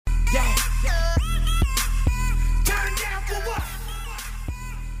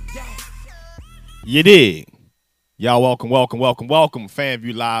You did. Y'all welcome.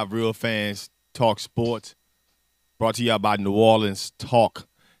 FanView Live, Real Fans Talk Sports. Brought to y'all by New Orleans Talk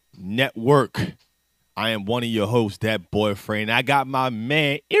Network. I am one of your hosts, that boyfriend. I got my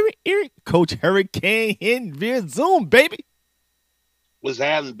man, Eric, Coach Hurricane in via Zoom, baby. What's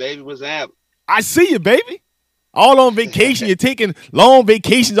happening, baby? What's happening? I see you, baby. All on vacation. You're taking long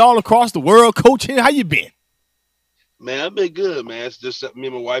vacations all across the world. Coaching, how you been? Man, I've been good, man. It's just me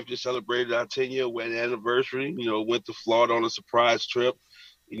and my wife just celebrated our 10-year wedding anniversary. Went to Florida on a surprise trip.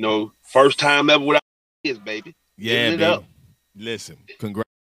 First time ever without kids, baby. Living Yeah, it up. baby. Listen,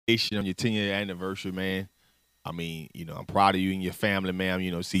 congratulations on your 10-year anniversary, man. I mean, I'm proud of you and your family,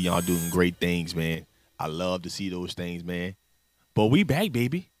 man. See y'all doing great things, man. I love to see those things, man. But we back,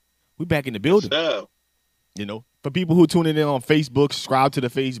 baby. We back in the Yes, building. sir. For people who tuning in on Facebook, subscribe to the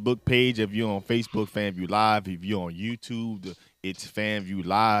Facebook page. If you're on Facebook, FanView Live. If you're on YouTube, it's FanView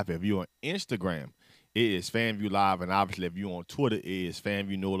Live. If you're on Instagram, it is FanView Live. And obviously, if you're on Twitter, it is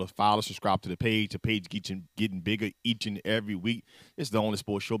FanView NOLA. Follow, subscribe to the page. The page getting bigger each and every week. It's the only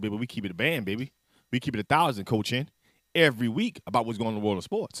sports show, baby. We keep it a band, baby. We keep it 1,000, Coach in, every week about what's going on in the world of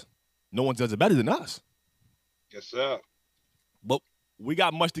sports. No one does it better than us. Yes, sir. But we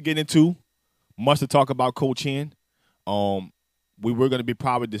got much to get into, much to talk about, Coach in. Um, we were going to be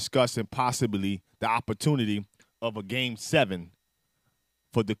probably discussing possibly the opportunity of a game 7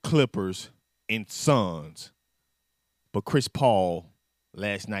 for the Clippers and Suns. But Chris Paul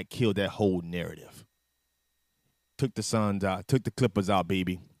last night killed that whole narrative. Took the Suns out, took the Clippers out,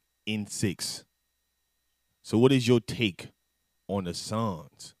 baby, in 6. So what is your take on the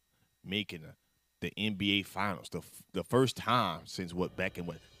Suns making the NBA Finals the first time since back in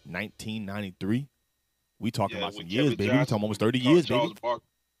 1993? We talking Yeah, about some with years, Kevin baby. We Johnson, talking almost with 30 years, baby. Charles Barkley.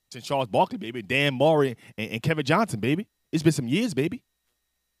 Since Charles Barkley, baby, Dan Murray and Kevin Johnson, baby. It's been some years, baby.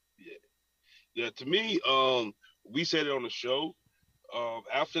 Yeah. Yeah, to me, we said it on the show.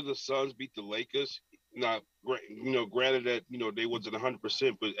 After the Suns beat the Lakers, now, granted that they wasn't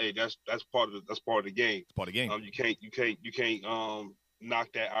 100%, but hey, that's part of the game. It's part of the game. You can't knock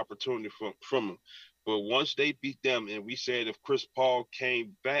that opportunity from them. But once they beat them, and we said if Chris Paul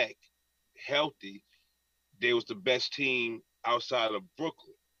came back healthy, they was the best team outside of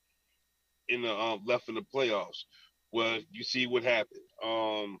Brooklyn in the left in the playoffs. Well, you see what happened.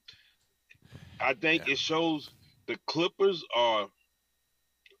 I think Yeah. it shows the Clippers are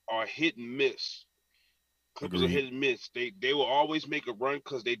hit and miss. Clippers are Agreed. hit and miss. They will always make a run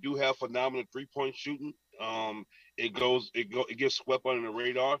because they do have phenomenal 3-point shooting. It gets swept under the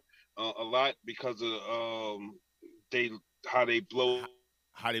radar a lot because of they how they blow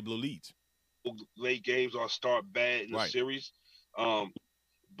How they blow leads. late games or start bad in the Right. series. Um,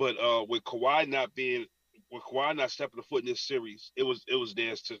 but with Kawhi not stepping a foot in this series, it was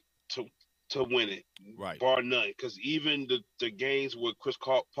theirs to to win it, Right. bar none. Because even the games where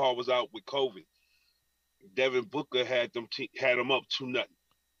Paul was out with COVID, Devin Booker had them up 2-0.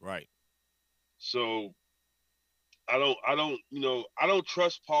 Right. So I don't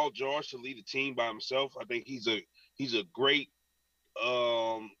trust Paul George to lead a team by himself. I think he's a great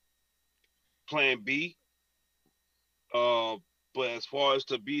um, plan B. Uh, but as far as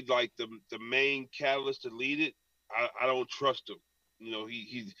to be like the main catalyst to lead it, I don't trust him.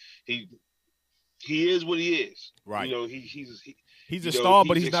 He he is what he is. Right. He He's a star,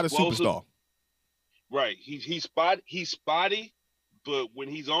 but he's he's not a explosive. superstar. Right. He's spotty, but when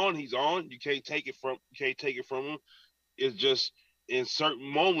he's on, he's on. You can't take it from him. It's just in certain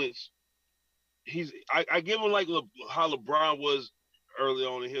moments I give him like how LeBron was early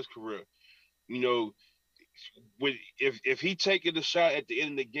on in his career. You know, if he taking the shot at the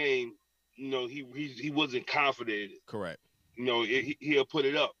end of the game, he wasn't confident. Correct. He'll put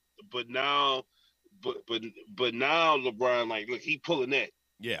it up. But now, but now LeBron, like, look, he pulling that.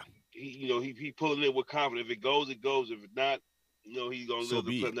 Yeah. He pulling it with confidence. If it goes, it goes. If it not, he's gonna So live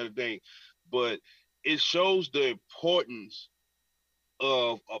to be play it. another day. But it shows the importance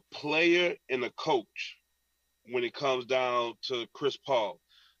of a player and a coach when it comes down to Chris Paul,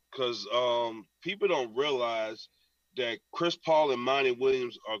 because people don't realize that Chris Paul and Monty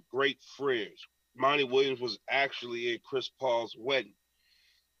Williams are great friends. Monty Williams was actually in Chris Paul's wedding,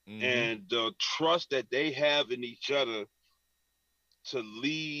 Mm-hmm. and the trust that they have in each other to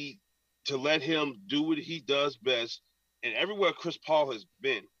lead, to let him do what he does best, and everywhere Chris Paul has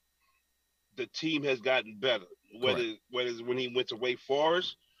been, the team has gotten better. Correct. Whether it's when he went to Wake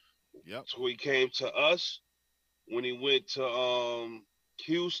Forest, Yep. so he came to us, when he went to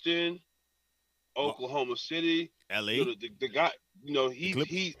Houston, Well, Oklahoma City. LA, The guy, the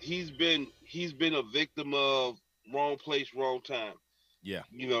Clippers. he's been a victim of wrong place, wrong time. Yeah.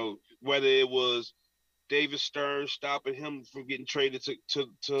 You know, whether it was David Stern stopping him from getting traded to To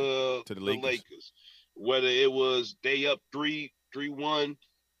the the Lakers. Lakers, whether it was they up 3-1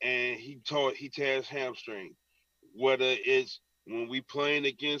 and he tears hamstring, whether it's when we playing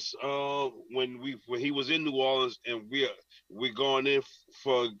against when he was in New Orleans and we're going in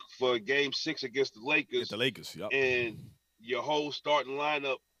for game 6 against the Get Lakers the Lakers. Yep. and your whole starting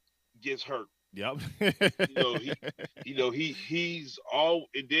lineup gets hurt. Yep. You know, he's all,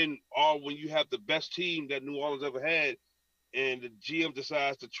 and then all when you have the best team that New Orleans ever had, and the GM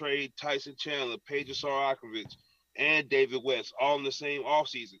decides to trade Tyson Chandler, Pedro Sarakovich, and David West all in the same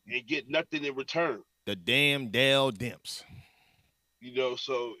offseason and get nothing in return. The damn Dell Demps. You know,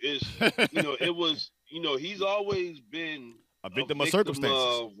 so it was, he's always been A a victim of victim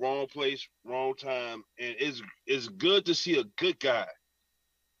circumstances. of wrong place, wrong time, and it's good to see a good guy.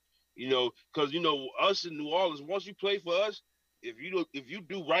 Because us in New Orleans, once you play for us, if you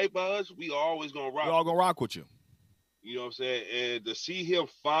do right by us, we always gonna rock. We're all gonna rock with you. You know what I'm saying? And to see him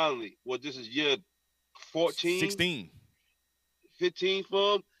finally, this is year 14, 16. 15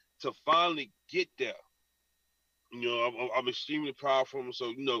 for him to finally get there. I'm extremely proud for him.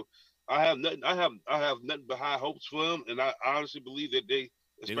 So I have nothing. I have nothing but high hopes for him, and I honestly believe that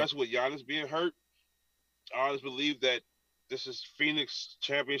especially with Giannis being hurt, I honestly believe that this is Phoenix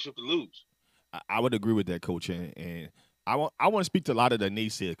championship to lose. I would agree with that, Coach, and I want to speak to a lot of the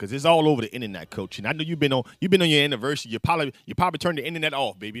naysayers because it's all over the internet, Coach. And I know you've been on your anniversary. You probably turned the internet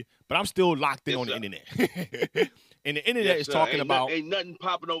off, baby. But I'm still locked in on the internet. And the internet is talking about ain't nothing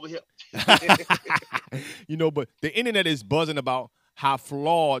popping over here. but the internet is buzzing about how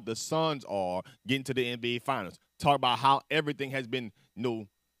flawed the Suns are getting to the NBA Finals. Talk about how everything has been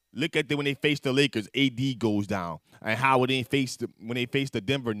look at when they face the Lakers, AD goes down, and how when they face the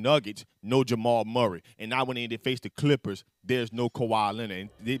Denver Nuggets, no Jamal Murray, and now when they face the Clippers, there's no Kawhi Leonard. And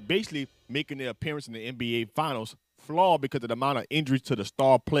they basically making their appearance in the NBA Finals flawed because of the amount of injuries to the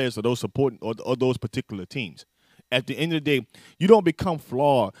star players of those supporting or those particular teams. At the end of the day, you don't become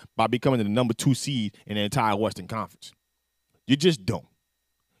flawed by becoming the number 2 seed in the entire Western Conference. You just don't.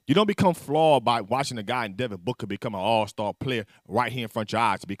 You don't become flawed by watching a guy in Devin Booker become an all-star player right here in front of your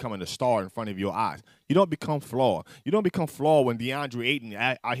eyes, becoming a star in front of your eyes. You don't become flawed. You don't become flawed when DeAndre Ayton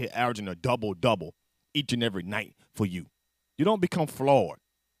out here averaging a double-double each and every night for you. You don't become flawed.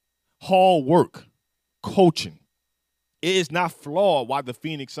 Hard work, coaching. It is not flawed why the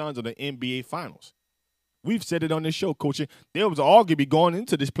Phoenix Suns are the NBA Finals. We've said it on this show, coaching. There was arguably going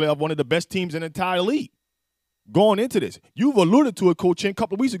into this playoff one of the best teams in the entire league. Going into this, you've alluded to it, Coach, a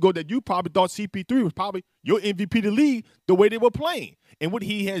couple of weeks ago that you probably thought CP3 was probably your MVP of the league the way they were playing and what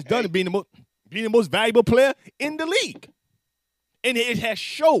he has done in being the most valuable player in the league. And it has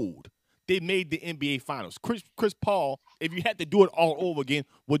showed they made the NBA Finals. Chris Paul, if you had to do it all over again,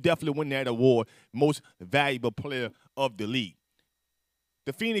 would definitely win that award, most valuable player of the league.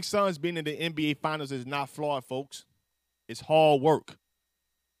 The Phoenix Suns being in the NBA Finals is not flawed, folks. It's hard work.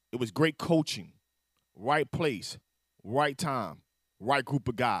 It was great coaching, right place, right time, right group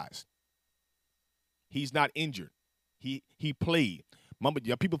of guys. He's not injured. He played. Remember,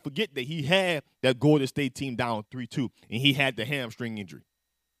 people forget that he had that Golden State team down 3-2, and he had the hamstring injury,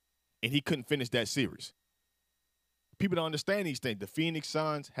 and he couldn't finish that series. People don't understand these things. The Phoenix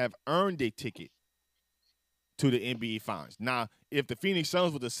Suns have earned their ticket to the NBA Finals. Now, if the Phoenix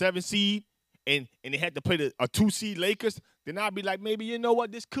Suns was a 7 seed and they had to play a 2 seed Lakers, then I'd be like, maybe, you know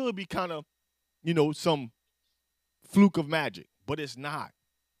what, this could be kind of, some fluke of magic. But it's not.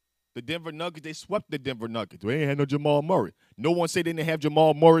 The Denver Nuggets, they swept the Denver Nuggets. They ain't had no Jamal Murray. No one said they didn't have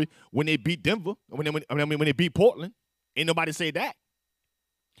Jamal Murray when they beat Denver, when they beat Portland. Ain't nobody say that.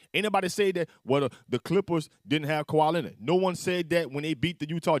 Ain't nobody say that, the Clippers didn't have Kawhi Leonard. No one said that when they beat the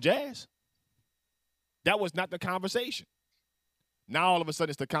Utah Jazz. That was not the conversation. Now, all of a sudden,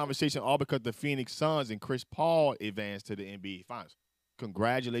 it's the conversation all because the Phoenix Suns and Chris Paul advanced to the NBA Finals.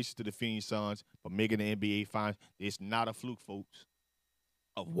 Congratulations to the Phoenix Suns for making the NBA Finals. It's not a fluke, folks,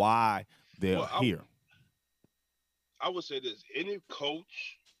 of why they're here. I would say this. Any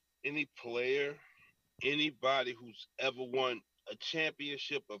coach, any player, anybody who's ever won a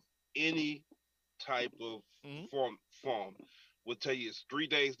championship of any type of form will tell you it's 3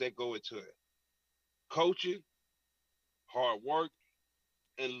 days that go into it. Coaching, hard work,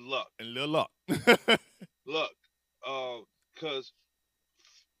 and luck. And little luck. Luck. Because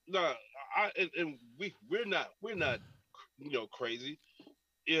we're not crazy.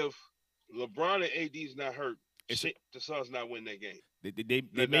 If LeBron and AD's not hurt, the Suns not win that game.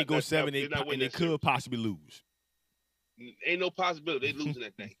 They may go 7, and they could possibly lose. Ain't no possibility they losing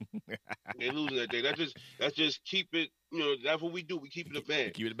that thing. They losing that thing. That's just keep it. That's what we do. We keep it a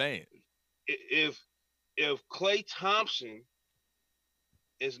band. Keep it a band. If Klay Thompson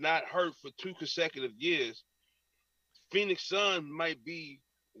is not hurt for 2 consecutive years, Phoenix Suns might be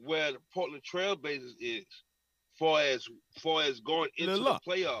where the Portland Trailblazers is, far as going into the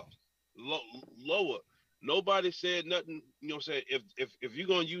playoffs, lower. Nobody said nothing. Saying if you're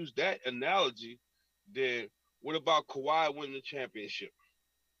gonna use that analogy, then what about Kawhi winning the championship?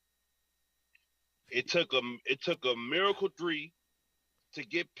 It took a miracle 3 to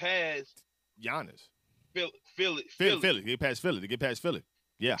get past Giannis. Philly. To get past Philly.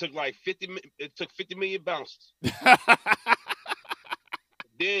 Yeah. It took like 50 million bounces.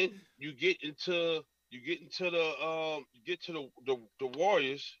 Then you get to the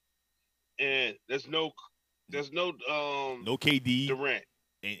Warriors, and there's no KD Durant.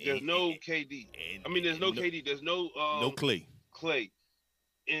 There's no KD. There's no KD. There's no Klay.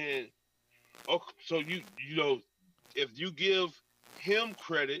 And so if you give him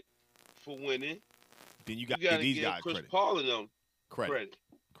credit for winning, then you got these give guys Chris credit. Paul and them credit.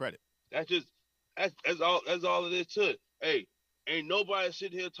 That's all it is to it. Hey, ain't nobody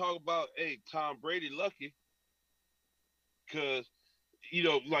sitting here talking about Tom Brady lucky, because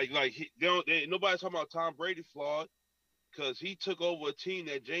nobody talking about Tom Brady flawed, because he took over a team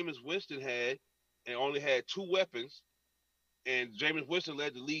that Jameis Winston had and only had 2 weapons, and Jameis Winston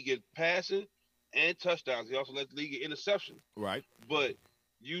led the league in passing and touchdowns. He also led the league in interception. Right. But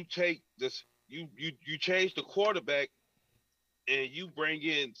you take this, you change the quarterback, and you bring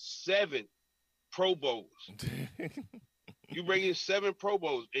in 7 Pro Bowls. You bring in 7 Pro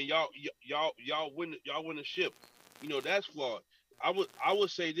Bowls, and y'all win the ship. That's flawed. I would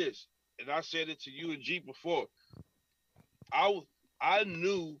say this, and I said it to you and G before. I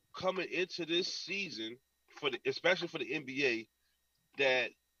knew coming into this season, especially for the NBA,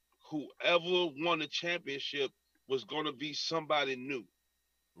 that whoever won the championship was going to be somebody new.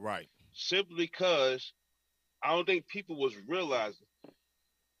 Right. Simply because I don't think people was realizing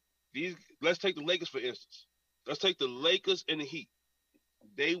these. Let's take the Lakers for instance. Let's take the Lakers and the Heat.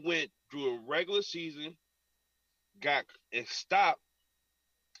 They went through a regular season, got and stopped.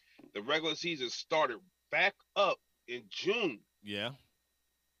 The regular season started back up in June. Yeah.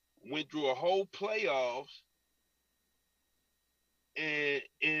 Went through a whole playoffs, and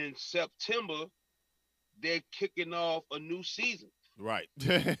in September they're kicking off a new season. Right.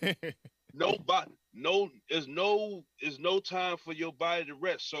 There's no time for your body to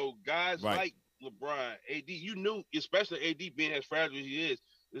rest. So guys like LeBron, AD, you knew, especially AD being as fragile as he is,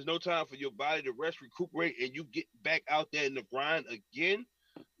 there's no time for your body to rest, recuperate, and you get back out there in the grind again.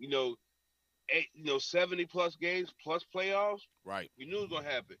 70 plus games plus playoffs. Right. You knew it was gonna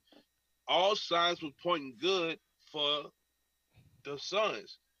happen. All signs were pointing good for the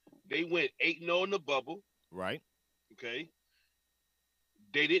Suns. They went 8-0 in the bubble. Right. Okay.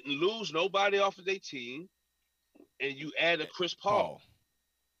 They didn't lose nobody off of their team, and you add a Chris Paul,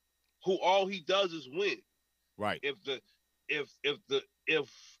 who all he does is win. Right. If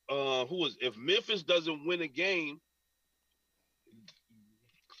Memphis doesn't win a game,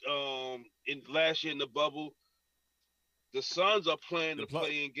 in last year in the bubble, the Suns are playing the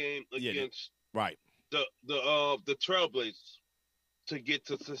play-in game against the Trailblazers to get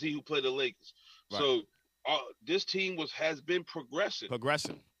to see who play the Lakers. Right. So this team has been progressing. I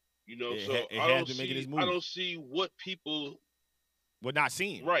don't see what people were not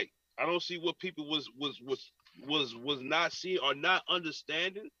seeing. Right. I don't see what people was not seeing or not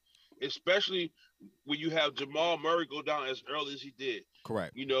understanding, especially when you have Jamal Murray go down as early as he did.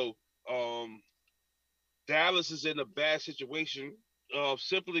 Correct. Dallas is in a bad situation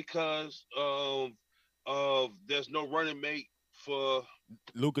simply because of there's no running mate for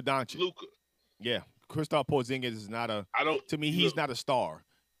Luka Doncic. Yeah. Kristaps Porzingis is not he's not a star.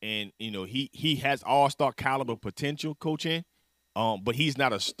 And he has all-star caliber potential, Coach N. But he's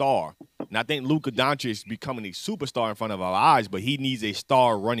not a star. And I think Luka Doncic is becoming a superstar in front of our eyes, but he needs a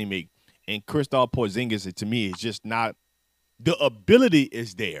star running mate. And Kristaps Porzingis, to me, is just not – the ability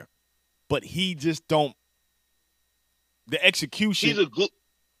is there, but he just don't – the execution –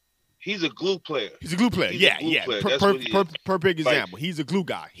 He's a glue player. He's a glue player. Perfect example. He's a glue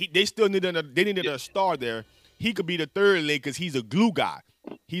guy. They still needed a star there. He could be the third leg because he's a glue guy.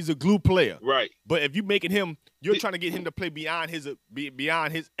 He's a glue player. Right. But if you're making him – you're trying to get him to play beyond his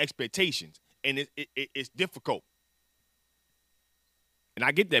expectations, and it's difficult. And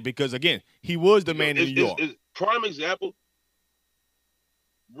I get that because, again, he was the man in New York. Prime example.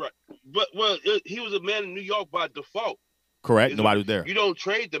 Right. But, he was a man in New York by default. Correct. Nobody was there. You don't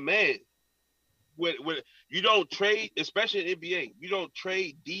trade the man. With you don't trade, especially in NBA, you don't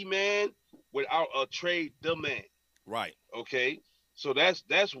trade D man without a trade the man. Right. Okay, so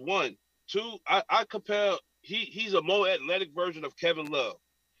that's one. Two, I compare. He's a more athletic version of Kevin Love.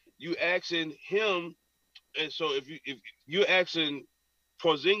 You asking him, and so if you're asking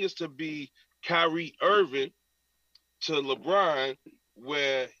Porzingis to be Kyrie Irving to LeBron,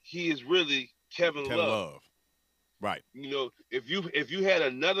 where he is really Kevin Kevin Love. Love. Right. If you had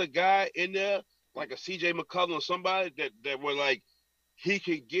another guy in there like a CJ McCollum or somebody that were like he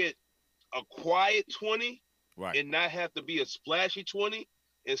could get a quiet 20 right. and not have to be a splashy 20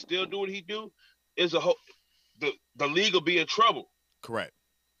 and still do what he do, is a whole the league will be in trouble. Correct.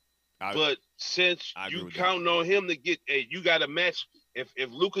 But since you counting on him to get you got to match.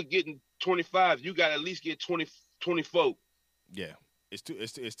 If Luka getting 25, you got to at least get 24. Yeah, it's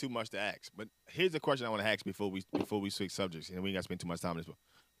too much to ask. But here's the question I want to ask before we switch subjects, and we ain't got to spend too much time on this one.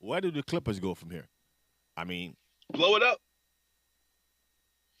 Where do the Clippers go from here? I mean, blow it up.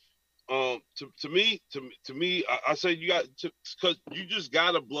 To me, I say you got to, because you just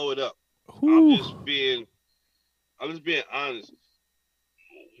gotta blow it up. Whew. I'm just being honest.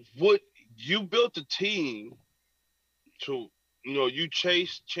 What you built a team to, you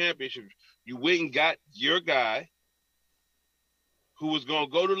chase championships. You went and got your guy who was gonna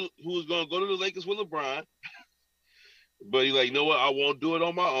go to the Lakers with LeBron, but he's like, you know what? I won't do it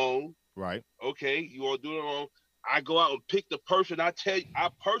on my own. Right. Okay, you won't do it on your own. I go out and pick the person. I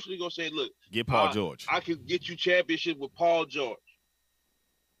personally gonna say, look, get Paul George. I can get you championship with Paul George,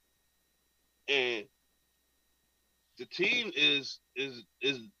 and the team is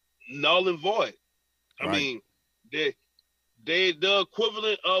null and void. I mean, they the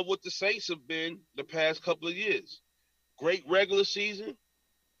equivalent of what the Saints have been the past couple of years. Great regular season,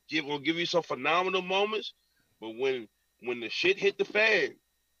 will give you some phenomenal moments, but when the shit hit the fan,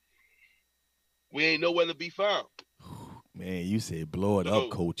 we ain't nowhere to be found. Man, you said blow it up,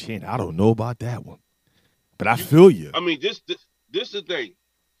 Coach Hen. I don't know about that one, but I feel you. I mean, this is the thing.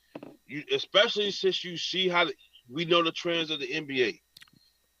 Especially since you see we know the trends of the NBA.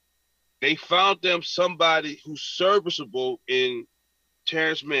 They found them somebody who's serviceable in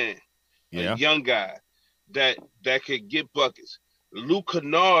Terrence Mann, a young guy that could get buckets. Luke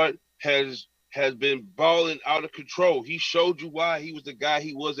Kennard has been balling out of control. He showed you why he was the guy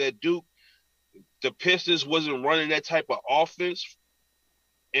he was at Duke. The Pistons wasn't running that type of offense,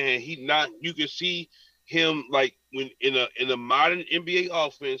 and you can see him like when in a modern NBA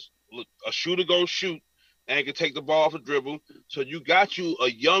offense, a shooter gonna shoot and can take the ball off a dribble. So you got you a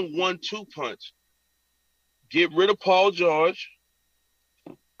young 1-2 punch. Get rid of Paul George,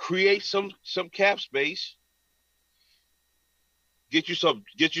 create some cap space, get you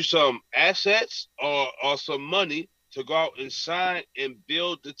some assets or some money to go out and sign and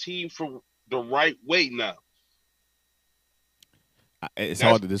build the team for the right way now. It's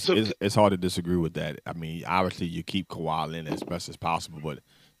hard to disagree with that. I mean, obviously you keep Kawhi in as best as possible, but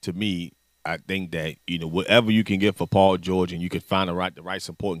to me, I think that whatever you can get for Paul George and you can find the right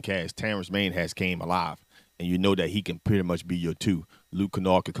supporting cast. Terrence Mann has came alive, and you know that he can pretty much be your two. Luke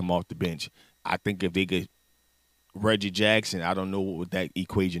Kennard could come off the bench. I think if they get Reggie Jackson, I don't know what that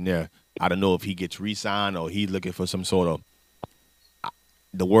equation there. I don't know if he gets re-signed or he's looking for some sort of.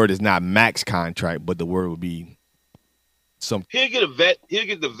 The word is not max contract, but the word would be some. He'll get a vet. He'll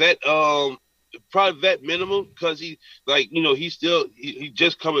get the vet. Probably vet minimum because he's still he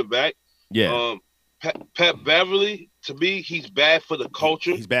just coming back. Yeah. Pat Beverly, to me, he's bad for the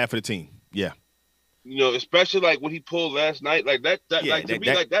culture. He's bad for the team. Yeah. Especially like what he pulled last night, like that.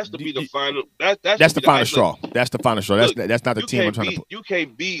 That's to be the final. That's the final straw. That's the final straw. That's not the team I'm trying to put. You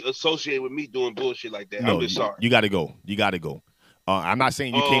can't be associated with me doing bullshit like that. No, I'm just sorry. You got to go. I'm not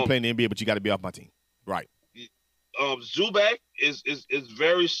saying you can't play in the NBA, but you got to be off my team. Right. Zubac is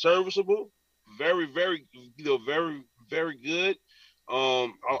very serviceable, very, very, very, very good.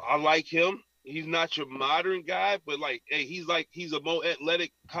 I like him. He's not your modern guy, but he's a more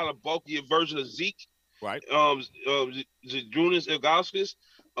athletic, kind of bulkier version of Zeke. Right. Zydrunas Ilgauskas.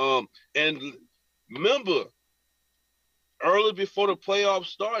 And remember, early before the playoffs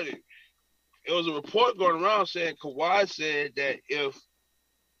started, there was a report going around saying Kawhi said that if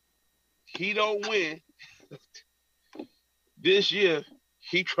he don't win this year,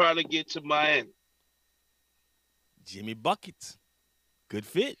 he trying to get to Miami. Jimmy Buckets. Good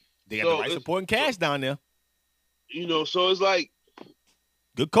fit. They got the right supporting cast down there. So it's like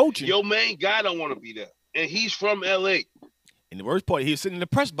good coaching. Your main guy don't want to be there. And he's from LA. And the worst part, he was sitting in the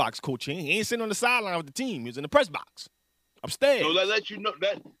press box coaching. He ain't sitting on the sideline with the team. He was in the press box. Upstairs. So that let you know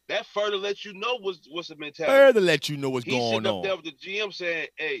that further let you know what's the mentality. Further let you know what's going on. He's sitting up there with the GM saying,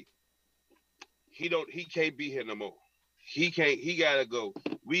 hey, He can't be here no more. He can't. He gotta go.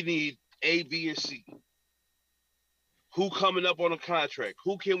 We need A, B, and C. Who coming up on a contract?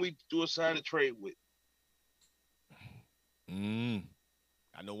 Who can we do a sign and trade with?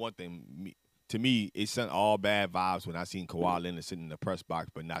 I know one thing. To me, it sent all bad vibes when I seen Kawhi Leonard sitting in the press box,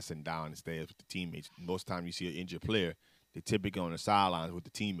 but not sitting down the stairs with the teammates. Most time you see an injured player, they typically on the sidelines with the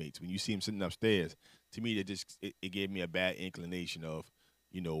teammates. When you see him sitting upstairs, to me, it gave me a bad inclination of,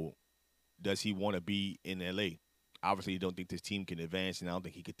 does he want to be in LA? Obviously, he don't think this team can advance, and I don't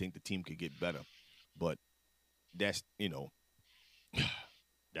think he could think the team could get better. But that's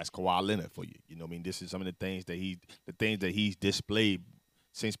that's Kawhi Leonard for you. You know what I mean? This is some of the things that he's displayed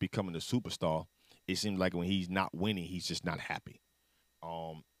since becoming a superstar. It seems like when he's not winning, he's just not happy.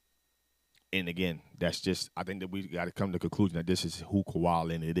 And again, that's just, I think that we got to come to the conclusion that this is who Kawhi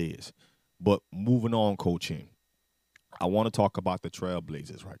Leonard is. But moving on, Coach M, I want to talk about the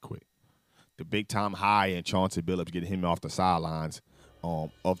Trailblazers right quick. The big-time high and Chauncey Billups getting him off the sidelines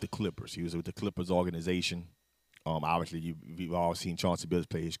of the Clippers. He was with the Clippers organization. Obviously, we've all seen Chauncey Billups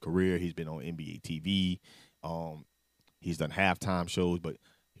play his career. He's been on NBA TV. He's done halftime shows, but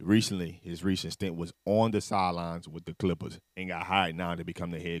recently, his recent stint was on the sidelines with the Clippers and got hired now to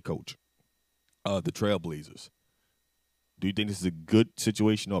become the head coach of the Trailblazers. Do you think this is a good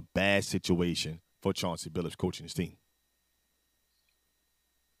situation or a bad situation for Chauncey Billups coaching his team?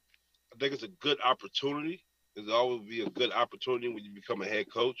 I think it's a good opportunity. There's always be a good opportunity when you become a head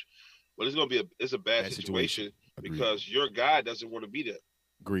coach, but it's a bad situation because your guy doesn't want to be there.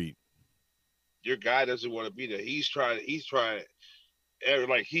 Agreed. Your guy doesn't want to be there. He's trying,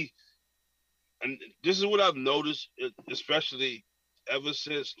 and this is what I've noticed, especially ever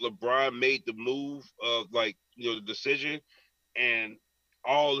since LeBron made the move of the decision, and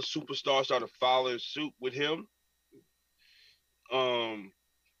all the superstars started following suit with him.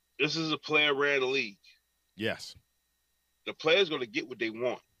 This is a player ran the league. Yes. The player's going to get what they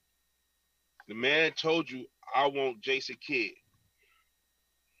want. The man told you, I want Jason Kidd.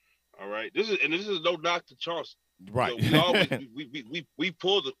 All right. This is no knock to Chauncey. Right. We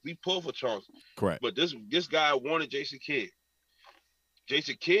pull for Chauncey. Correct. But this guy wanted Jason Kidd.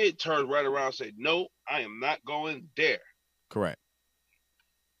 Jason Kidd turned right around and said, no, I am not going there. Correct.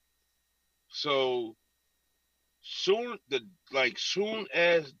 So soon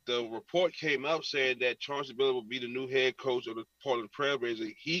as the report came out saying that Chauncey Billups will be the new head coach of the Portland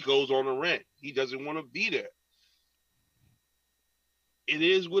Trailblazers, he goes on a rant. He doesn't want to be there. It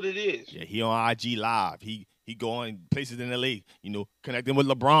is what it is. Yeah, he on IG Live. He going places in LA, connecting with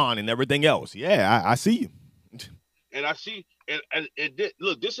LeBron and everything else. Yeah, I see you. And I see, and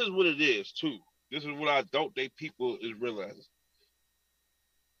look, this is what it is too. This is what I don't think people is realizing.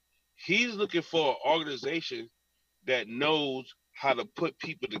 He's looking for an organization that knows how to put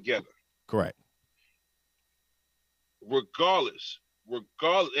people together. Correct. Regardless,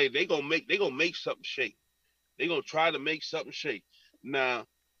 hey, they gonna make something shake. They gonna try to make something shake. Now,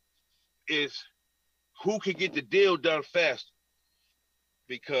 it's who can get the deal done faster,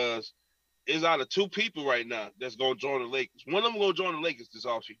 because it's out of two people right now that's gonna join the Lakers. One of them gonna join the Lakers this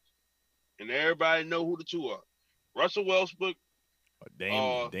offseason, and everybody know who the two are: Russell Westbrook,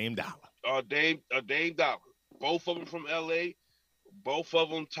 Dame Dollar, Dame Dollar. Both of them from LA. Both of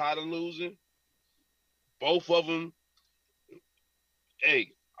them tired of losing. Both of them.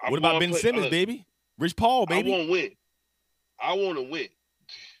 Hey, what about Ben Simmons, baby? Rich Paul, baby. I want to win.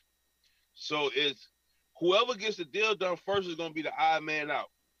 So it's whoever gets the deal done first is going to be the odd man out.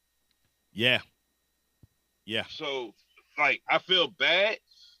 Yeah. So, I feel bad,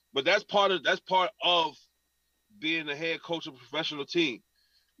 but that's part of being the head coach of a professional team.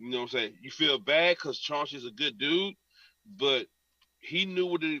 You know what I'm saying? You feel bad because Chauncey's a good dude, but he knew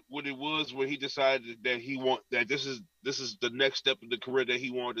what it was when he decided that this is the next step in the career that he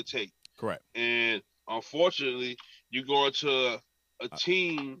wanted to take. Correct. And unfortunately, you go into a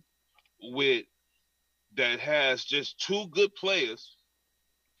team that has just two good players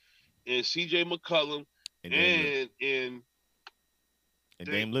in C.J. McCollum and Dame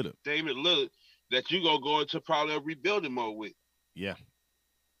Lillard. Damian Lillard, that you're going to go into probably a rebuilding mode with. Yeah.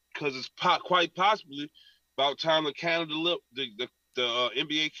 Because it's quite possibly about time the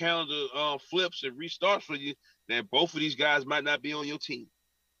NBA calendar flips and restarts for you, that both of these guys might not be on your team.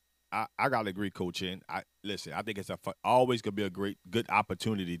 I gotta agree, Coach. And I think it's always gonna be a good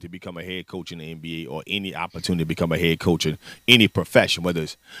opportunity to become a head coach in the NBA, or any opportunity to become a head coach in any profession, whether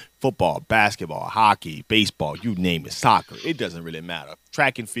it's football, basketball, hockey, baseball, you name it, soccer. It doesn't really matter.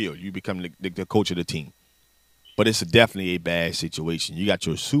 Track and field, you become the coach of the team. But it's definitely a bad situation. You got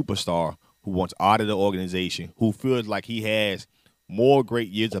your superstar who wants out of the organization, who feels like he has more great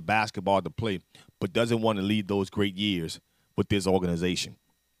years of basketball to play, but doesn't want to leave those great years with this organization.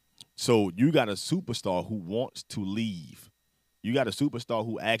 So you got a superstar who wants to leave. You got a superstar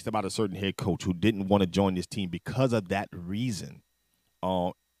who asked about a certain head coach who didn't want to join this team because of that reason.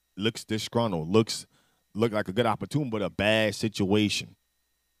 Looks disgruntled, look like a good opportunity, but a bad situation.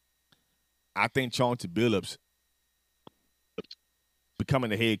 I think Chauncey Billups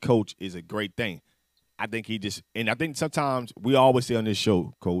becoming the head coach is a great thing. I think I think sometimes we always say on this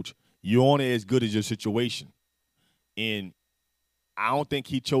show, Coach, you're only as good as your situation. And I don't think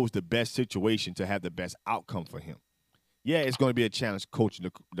he chose the best situation to have the best outcome for him. Yeah, it's going to be a challenge coaching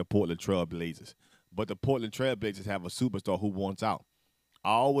the Portland Trail Blazers, but the Portland Trail Blazers have a superstar who wants out.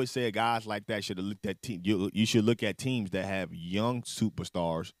 I always say guys like that should have looked at team. You should look at teams that have young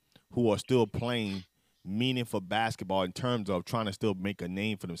superstars who are still playing meaningful basketball in terms of trying to still make a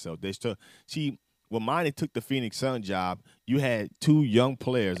name for themselves. They still see when Monty took the Phoenix Sun job, you had two young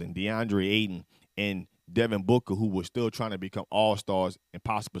players in DeAndre Ayton and Devin Booker who were still trying to become all-stars and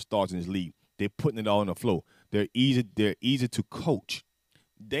possible stars in this league. They're putting it all on the floor. They're easy to coach.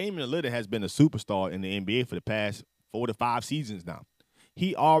 Damian Lillard has been a superstar in the NBA for the past 4 to 5 seasons now.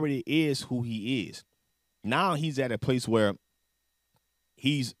 He already is who he is. Now he's at a place where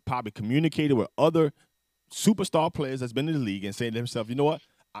he's probably communicated with other superstar players that's been in the league and saying to himself, you know what,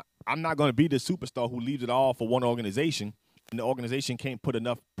 I'm not going to be the superstar who leaves it all for one organization, and the organization can't put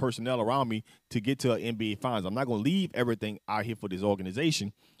enough personnel around me to get to an NBA Finals. I'm not going to leave everything out here for this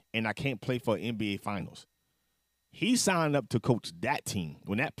organization, and I can't play for NBA Finals. He signed up to coach that team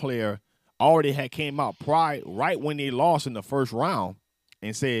when that player already had came out right when they lost in the first round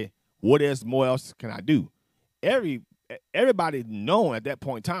and said, what else can I do? Everybody known at that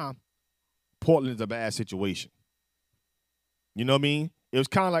point in time, Portland is a bad situation. You know what I mean? It was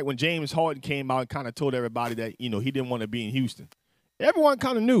kind of like when James Harden came out and kind of told everybody that, he didn't want to be in Houston. Everyone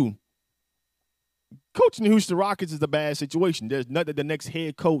kind of knew coaching the Houston Rockets is a bad situation. There's nothing the next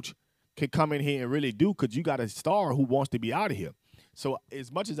head coach can come in here and really do because you got a star who wants to be out of here. So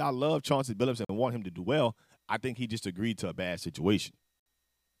as much as I love Chauncey Billups and want him to do well, I think he just agreed to a bad situation.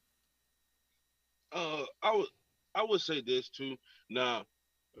 I would say this too. Now,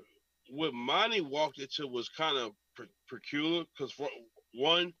 what Monty walked into was kind of peculiar because for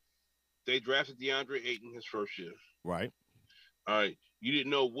one, they drafted DeAndre Ayton his first year. Right. All right. You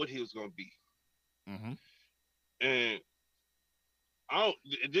didn't know what he was going to be. Mm-hmm. And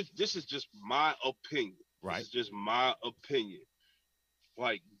this is just my opinion. Right. This is just my opinion.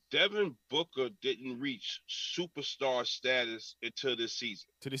 Like Devin Booker didn't reach superstar status until this season.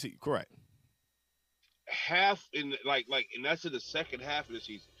 Correct. And that's in the second half of the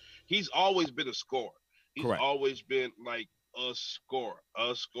season. He's always been a scorer. He's Correct. always been like a scorer.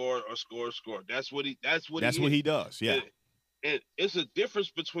 That's what he does. Yeah. And it's a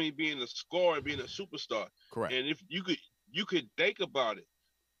difference between being a scorer and being a superstar. Correct. And if you could think about it,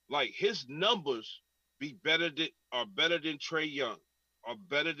 like his numbers are better than Trae Young, are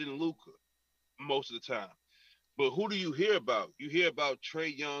better than Luka most of the time. But who do you hear about? You hear about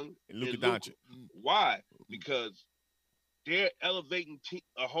Trae Young and Luka Doncic. Why? Because they're elevating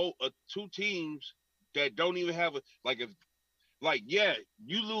two teams that don't even have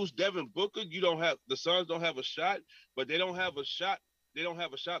you lose Devin Booker, the Suns don't have a shot, but they don't have a shot. They don't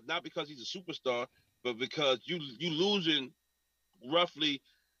have a shot not because he's a superstar, but because you losing roughly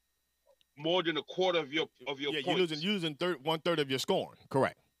more than a quarter of your points. You're losing 1/3 of your scoring.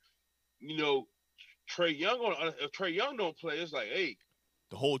 Correct. Trae Young if Trae Young don't play, it's like, hey,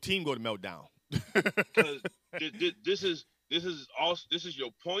 the whole team go to meltdown. Because this is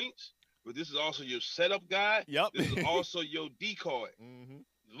your points, but this is also your setup guy. Yep. This is also your decoy. Mm-hmm.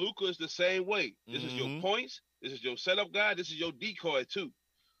 Luka is the same way. This is your points. This is your setup guy. This is your decoy too.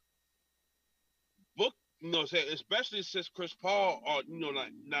 Especially since Chris Paul,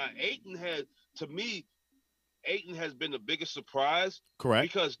 Ayton has been the biggest surprise.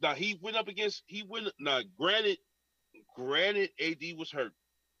 Correct. Because now granted AD was hurt.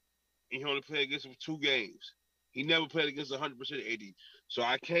 And he only played against him 2 games. He never played against 100% AD. So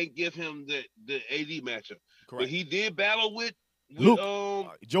I can't give him the AD matchup. Correct. But he did battle with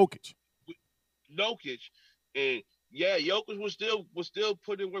Jokic. Jokic. And yeah, Jokic was still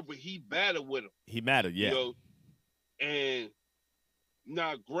putting in work, but he battled with him. He mattered, yeah. And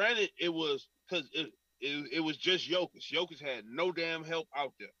now granted it was because it was just Jokic. Jokic had no damn help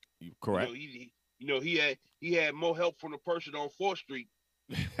out there. Correct. He had more help from the person on 4th Street.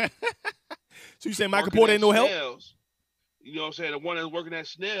 So you saying Michael Porter ain't no help? You know what I'm saying? The one that's working at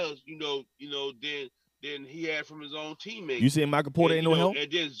Snell's, then he had from his own teammates. You saying Michael Porter ain't no help?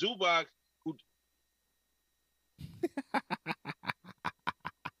 And then Zubac, who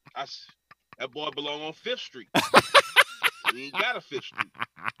That boy belong on Fifth Street. He ain't got a Fifth Street.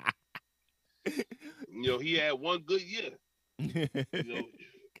 He had one good year. You know,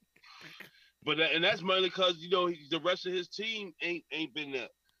 but and that's mainly because the rest of his team ain't been there.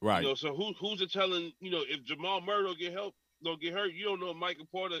 Right. So who's it telling? If Jamal Murray don't get hurt, you don't know if Michael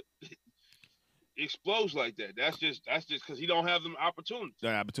Porter explodes like that. That's just because he don't have them opportunities.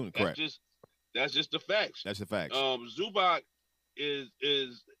 That opportunity, correct. That's just the facts. That's the facts. Zubac is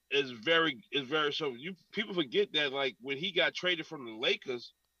very so people forget that, like, when he got traded from the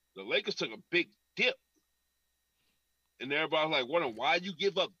Lakers took a big dip. And everybody's like, wondering why you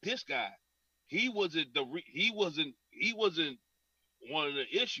give up this guy? He wasn't one of the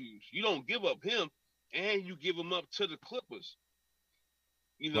issues. You don't give up him, and you give him up to the Clippers.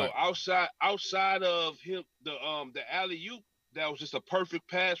 Right. outside of him, the alley-oop that was just a perfect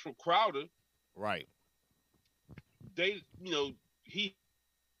pass from Crowder. Right. He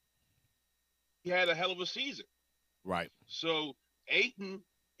had a hell of a season. Right. So Ayton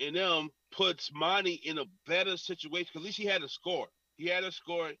and them puts Monty in a better situation, because at least he had a score. He had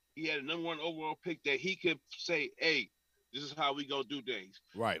a number 1 overall pick that he could say, hey, this is how we gonna do things.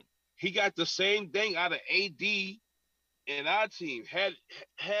 Right. He got the same thing out of AD and our team. Had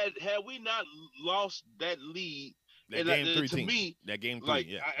we not lost that lead, that game 3, like,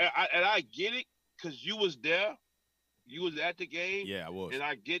 yeah. I get it, because you was there. You was at the game. Yeah, I was. And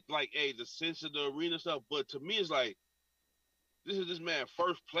I get, like, hey, the sense of the arena stuff. But to me, it's like, this is this man's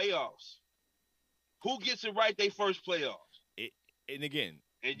first playoffs. Who gets it right? They first playoffs. And again,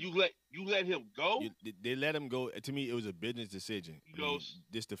 and you let him go. They let him go. To me, it was a business decision.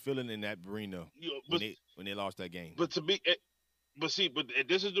 Just the feeling in that arena when they lost that game. But to me, but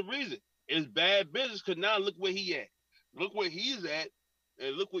this is the reason. It's bad business, because now look where he at. Look where he's at,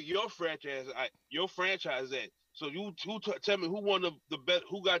 and look what your franchise at. So tell me who won the bet?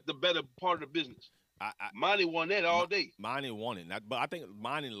 Who got the better part of the business? Monty won that all day. Monty won it, but I think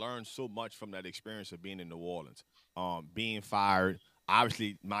Monty learned so much from that experience of being in New Orleans, being fired.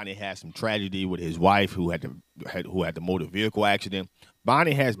 Obviously, Monty had some tragedy with his wife, who had the motor vehicle accident.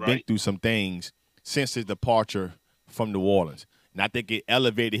 Monty has been through some things since his departure from New Orleans, and I think it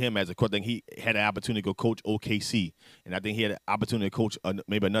elevated him as a coach. I think he had an opportunity to go coach OKC, and I think he had an opportunity to coach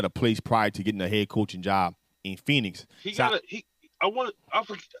maybe another place prior to getting a head coaching job in Phoenix. I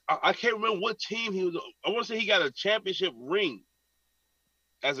can't remember what team he was on. I want to say he got a championship ring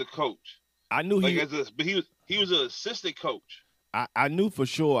as a coach. I knew but he was an assistant coach. I knew for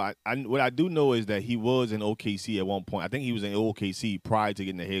sure. What I do know is that he was in OKC at one point. I think he was in OKC prior to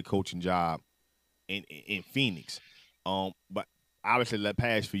getting a head coaching job in Phoenix. But obviously, the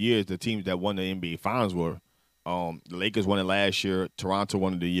past few years, the teams that won the NBA Finals were the Lakers won it last year, Toronto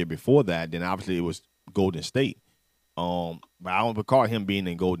won it the year before that. Then obviously it was Golden State. But I don't recall him being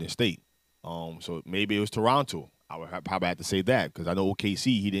in Golden State. So maybe it was Toronto. I would probably have to say that, because I know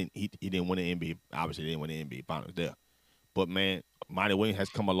OKC he didn't win the NBA. Obviously, didn't win the NBA Finals there. But man, Monty Williams has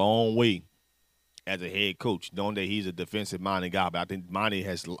come a long way as a head coach, knowing that he's a defensive-minded guy. But I think Monty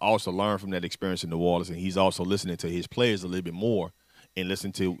has also learned from that experience in New Orleans, and he's also listening to his players a little bit more and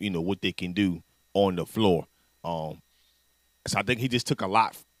listening to what they can do on the floor. So I think he just took a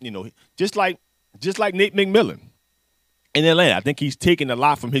lot, just like Nate McMillan in Atlanta. I think he's taken a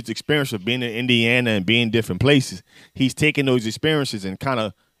lot from his experience of being in Indiana and being in different places. He's taken those experiences and kind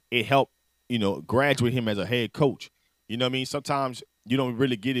of it helped, graduate him as a head coach. You know what I mean? Sometimes you don't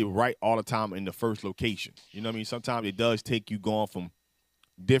really get it right all the time in the first location. You know what I mean? Sometimes it does take you going from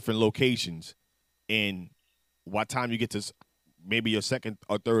different locations, and by the time you get to maybe your second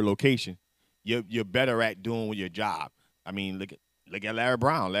or third location, you're better at doing your job. I mean, look at Larry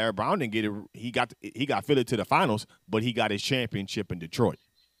Brown. Larry Brown didn't get it. He got Philly to the finals, but he got his championship in Detroit.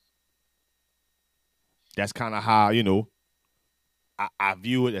 That's kind of how I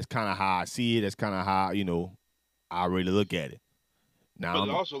view it. That's kind of how I see it. That's kind of how I really look at it. Now,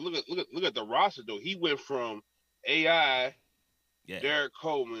 but also look at the roster though. He went from AI, Derek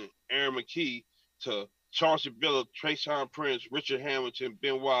Coleman, Aaron McKee to Chauncey Billups, Trayshawn Prince, Richard Hamilton,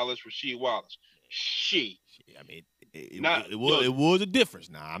 Ben Wallace, Rasheed Wallace. I mean, it was a difference.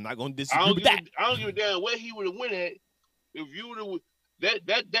 Now I'm not going to disagree with that. I don't give a damn where he would have went at. If you would have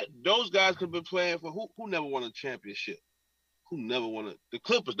that those guys could have been playing for who never won a championship. Who never won the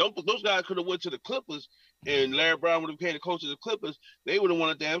Clippers? Those guys could have went to the Clippers, and Larry Brown would have became the coach of the Clippers. They would have won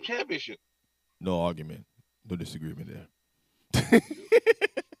a damn championship. No argument, no disagreement there.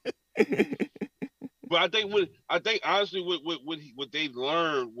 But I think honestly, what they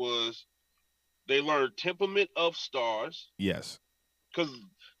learned was they learned temperament of stars. Yes, because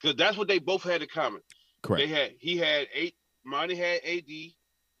that's what they both had in common. Correct. Monty had AD,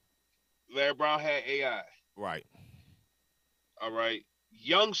 Larry Brown had AI. Right. All right,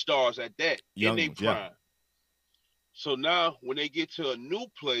 young stars at that in Young their ones, yeah. prime. So now when they get to a new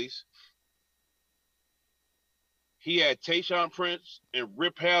place, he had Tayshaun Prince and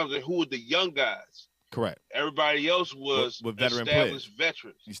Rip Hamilton, who were the young guys. Correct. Everybody else was With veteran players. established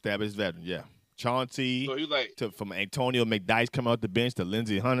veterans. Established veteran, yeah. Chauncey So he like, from Antonio McDyess coming off the bench to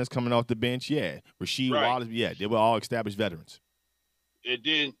Lindsey Hunters coming off the bench, yeah. Rasheed right. Wallace, yeah, they were all established veterans. And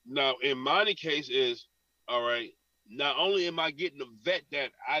then now in my case is, all right, not only am I getting a vet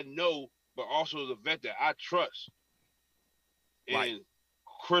that I know, but also the vet that I trust. And Right.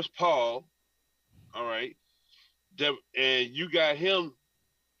 Chris Paul, all right, and you got him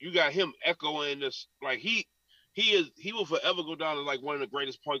echoing this, like he will forever go down as like one of the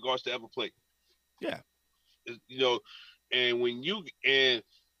greatest point guards to ever play. Yeah. You know, and when you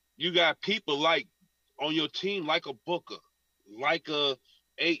got people like on your team like a Booker, like a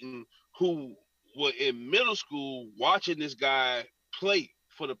Ayton, who were in middle school watching this guy play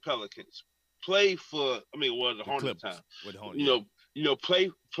for the Pelicans, play for the Hornets time. With the Hornets,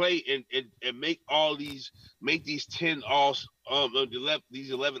 play and make these 10 all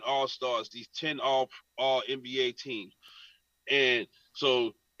these 11 all stars, these 10 all NBA teams. And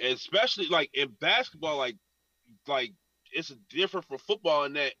so especially like in basketball, like it's different from football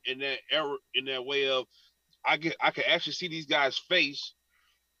in that era, in that way of I can actually see these guys face,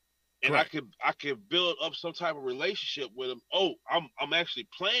 and correct. I could build up some type of relationship with him. Oh, I'm actually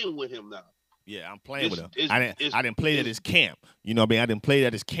playing with him now. Yeah, I'm playing with him. I didn't play at his camp. You know what I mean? I didn't play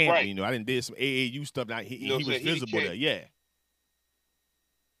at his camp. Right. You know, I didn't did some AAU stuff. Now he was visible there. Yeah.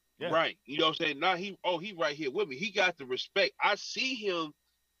 Yeah. Right. You know what I'm saying? Now he right here with me. He got the respect. I see him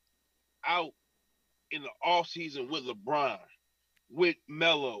out in the off season with LeBron, with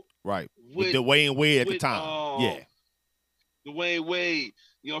Melo. Right. With Dwayne Wade at the time. Yeah. Dwayne Wade.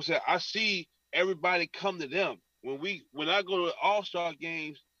 You know what I'm saying? I see everybody come to them. When I go to All-Star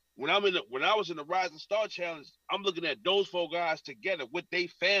games, when I was in the Rising Star Challenge, I'm looking at those four guys together with their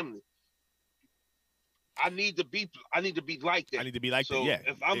family. I need to be like that. I need to be like that. Yeah.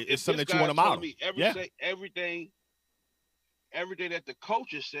 If something that you want to model. Me everything that the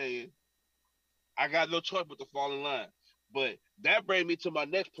coach is saying, I got no choice but to fall in line. But that brings me to my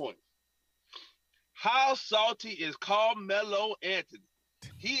next point. How salty is Carmelo Anthony?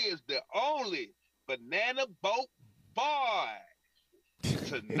 He is the only banana boat boy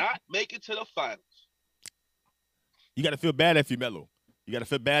to not make it to the finals. You got to feel bad if you're Melo. You got to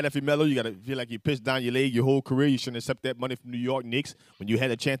feel bad if you're Melo. You got to feel like you pissed down your leg your whole career. You shouldn't accept that money from New York Knicks when you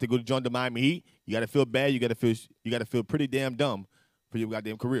had a chance to go to join the Miami Heat. You got to feel bad. You got to feel pretty damn dumb for your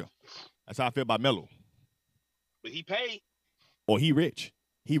goddamn career. That's how I feel about Melo. But he paid. Or he rich.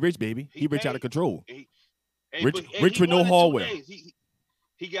 He rich, baby. He rich out of control. Rich with no Hardware.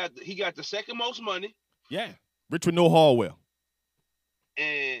 He got the second most money. Yeah. Rich with no Hardware.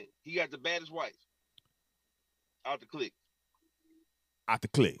 And he got the baddest wife. Out the clique. Out the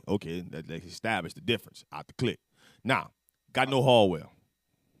clique. Okay. That established the difference. Out the clique. Now, got no Hardware.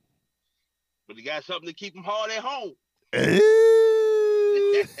 But he got something to keep him hard at home.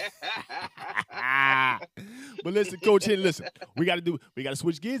 But listen, Coach Hen, listen. We got to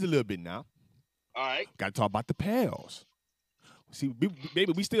switch gears a little bit now. All right. Got to talk about the pals. See,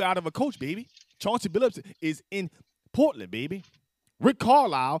 baby, we still out of a coach, baby. Chauncey Billups is in Portland, baby. Rick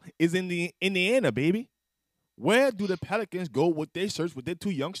Carlisle is in Indiana, baby. Where do the Pelicans go with their search with their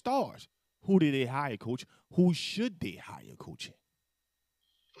two young stars? Who did they hire, Coach? Who should they hire, Coach?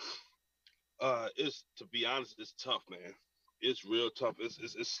 It's, to be honest, it's tough, man. It's real tough.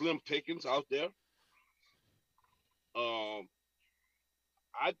 It's slim pickings out there.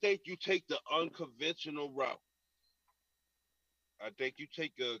 I think you take the unconventional route. I think you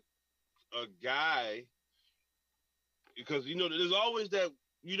take a guy, because there's always that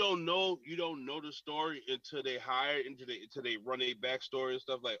you don't know the story until they hire, until they run a backstory and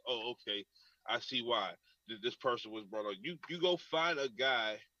stuff, like, oh, okay, I see why this person was brought on. You go find a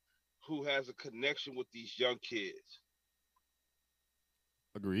guy who has a connection with these young kids.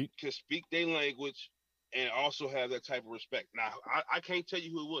 Agreed. Can speak their language and also have that type of respect. Now, I can't tell you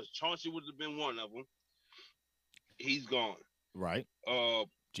who it was. Chauncey would have been one of them. He's gone. Right.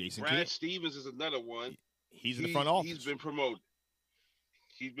 Jason Brad Kidd. Stevens is another one. He's in the front office. He's been promoted.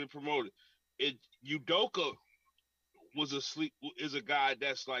 Udoka is a guy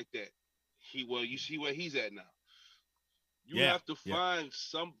that's like that. You see where he's at now. You have to find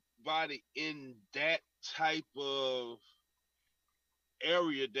somebody in that type of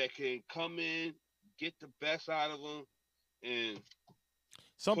area that can come in, get the best out of them, and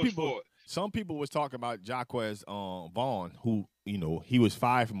some people Some people was talking about Jaquez Vaughn, who he was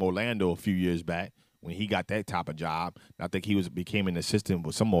fired from Orlando a few years back when he got that type of job. I think he became an assistant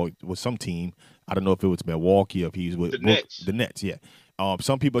with some team. I don't know if it was Milwaukee or if he's with The Nets. The Nets, yeah.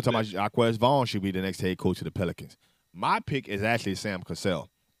 Some people are talking about Jaquez Vaughn should be the next head coach of the Pelicans. My pick is actually Sam Cassell,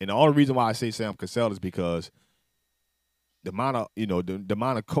 and the only reason why I say Sam Cassell is because the amount of the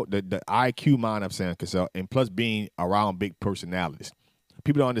amount of the IQ mind of Sam Cassell, and plus being around big personalities.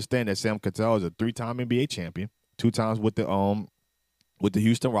 People don't understand that Sam Cassell is a 3-time NBA champion, 2 times with the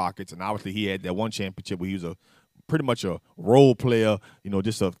Houston Rockets, and obviously he had that one championship where he was pretty much a role player,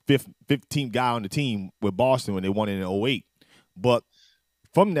 just a 15th guy on the team with Boston when they won in 08. But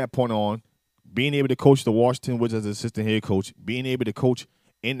from that point on, being able to coach the Washington Wizards as assistant head coach, being able to coach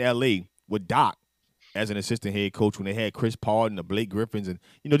in LA with Doc as an assistant head coach when they had Chris Paul and the Blake Griffins, and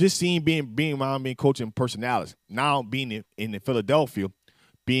just seeing being around being coaching personalities. Now being in Philadelphia,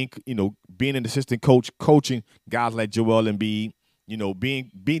 being an assistant coach, coaching guys like Joel Embiid,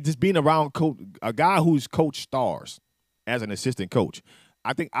 being around a guy who's coached stars as an assistant coach.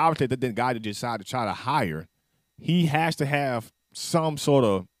 I think obviously that the guy that decided to try to hire, he has to have some sort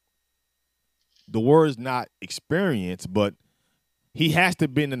of, the word's not experience, but he has to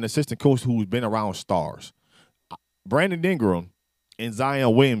have been an assistant coach who's been around stars. Brandon Ingram and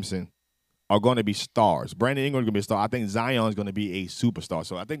Zion Williamson are going to be stars. Brandon Ingram is going to be a star. I think Zion is going to be a superstar.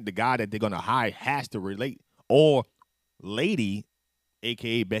 So I think the guy that they're going to hire has to relate, or lady,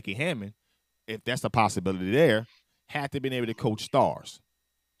 a.k.a. Becky Hammond, if that's a possibility there, had to have been able to coach stars.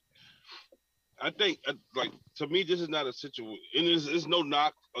 I think, to me, this is not a situation, and there's no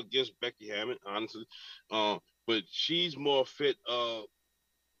knock against Becky Hammond, honestly, but she's more fit.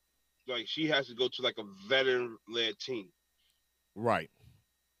 She has to go to a veteran-led team, right?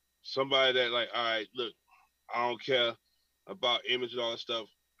 Somebody that all right, look, I don't care about image and all that stuff.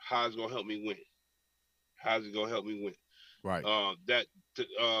 How's it gonna help me win? How's it gonna help me win? Right. I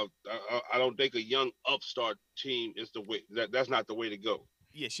don't think a young upstart team is the way. That's not the way to go.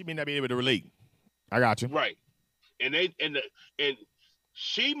 Yeah, she may not be able to relate. I got you. Right, and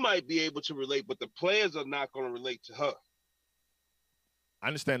she might be able to relate, but the players are not going to relate to her.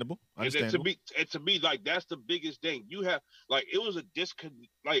 Understandable. And to me, that's the biggest thing. You have it was a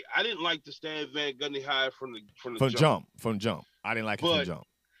disconnect. I didn't like the Stan Van Gundy hire from the jump. From jump. I didn't like it from jump.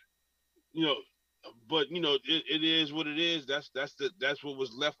 It is what it is. That's what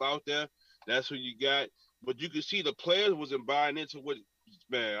was left out there. That's what you got. But you can see the players wasn't buying into what.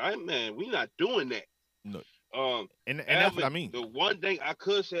 Man, we not doing that. No. And that's what I mean. The one thing I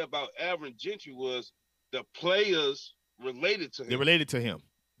could say about Alvin Gentry was the players related to him. They related to him.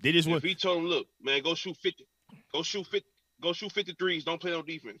 They just if he told him, look, man, go shoot 50. Go shoot 50 threes. Don't play no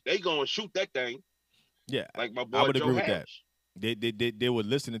defense. They gonna shoot that thing. Yeah. Like my boy I would Joe agree with Harris. that. They were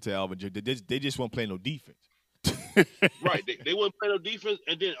listening to Alvin Gentry. They just won't play no defense. Right. They wouldn't play no defense,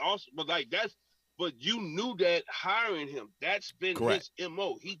 and then also, but you knew that hiring him. That's been correct. His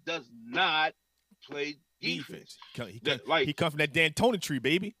MO. He does not play defense. He comes from that D'Antoni tree,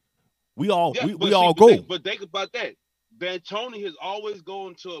 baby. We all go. But think about that. D'Antoni has always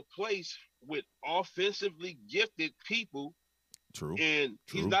gone to a place with offensively gifted people. True. And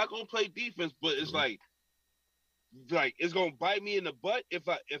he's not gonna play defense, but it's like it's gonna bite me in the butt if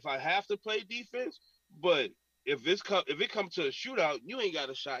I have to play defense. But if it comes to a shootout, you ain't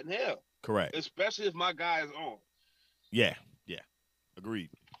got a shot in hell. Correct. Especially if my guy is on. Yeah. Agreed.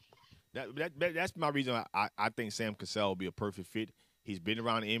 That's my reason I think Sam Cassell will be a perfect fit. He's been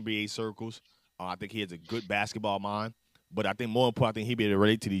around the NBA circles. I think he has a good basketball mind. But I think more important, I think he'll be able to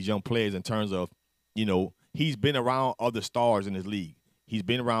relate to these young players in terms of, he's been around other stars in his league. He's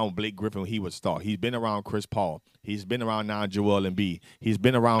been around Blake Griffin when he was a star. He's been around Chris Paul. He's been around now Joel Embiid. He's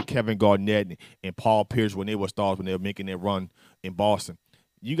been around Kevin Garnett and Paul Pierce when they were stars, when they were making their run in Boston.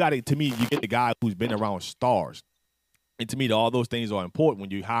 You get the guy who's been around stars. And to me, all those things are important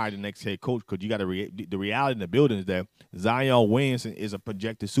when you hire the next head coach, because you got the reality in the building is that Zion Williamson is a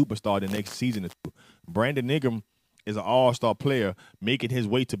projected superstar the next season. Brandon Ingram is an all-star player making his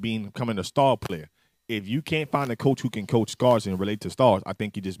way to becoming a star player. If you can't find a coach who can coach stars and relate to stars, I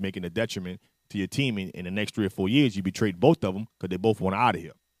think you're just making a detriment to your team. In the next 3 or 4 years, you betrayed both of them because they both want out of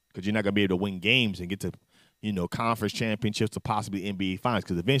here, because you're not going to be able to win games and get to, conference championships or possibly NBA finals,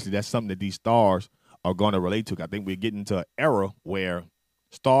 because eventually that's something that these stars are going to relate to. I think we're getting into an era where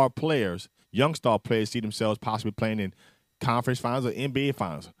star players, young star players, see themselves possibly playing in conference finals or NBA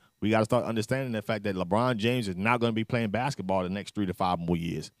finals. We got to start understanding the fact that LeBron James is not going to be playing basketball the next 3 to 5 more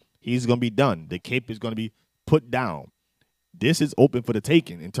years. He's going to be done. The cape is going to be put down. This is open for the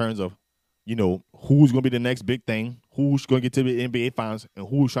taking in terms of who's going to be the next big thing, who's going to get to the NBA Finals, and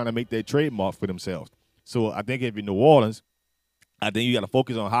who's trying to make their trademark for themselves. So I think if you're New Orleans, I think you got to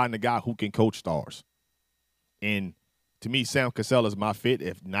focus on hiring a guy who can coach stars. And to me, Sam Cassell is my fit.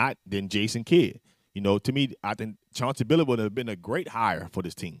 If not, then Jason Kidd. To me, I think Chauncey Billups would have been a great hire for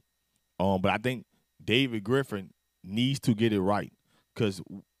this team. But I think David Griffin needs to get it right because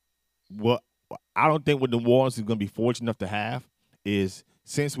what I don't think what New Orleans is going to be fortunate enough to have is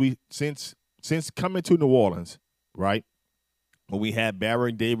since coming to New Orleans, right? When we had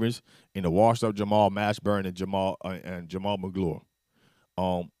Baron Davis and the washed up Jamal Mashburn and Jamal McGlure.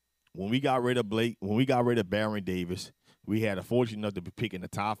 When we got rid of Baron Davis, we had a fortune enough to be picking the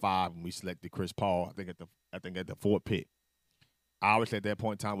top 5, and we selected Chris Paul. I think at the 4th pick. Obviously, at that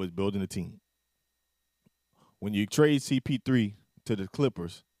point in time, was building a team. When you trade CP3 to the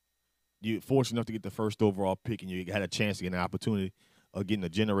Clippers, you're fortunate enough to get the first overall pick, and you had a chance to get an opportunity of getting a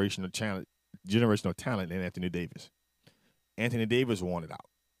generational talent in Anthony Davis. Anthony Davis wanted out.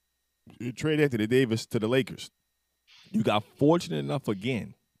 You trade Anthony Davis to the Lakers. You got fortunate enough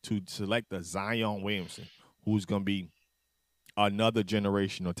again to select a Zion Williamson, who's going to be another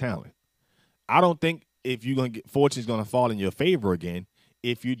generational talent. I don't think if you're going to get fortune's going to fall in your favor again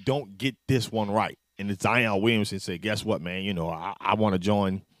if you don't get this one right. And the Zion Williamson say, guess what, man? I want to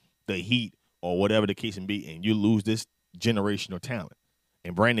join the Heat or whatever the case may be, and you lose this generational talent.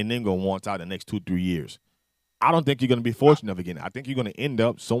 And Brandon Ingram wants out the next 2-3 years. I don't think you're going to be fortunate enough again. I think you're going to end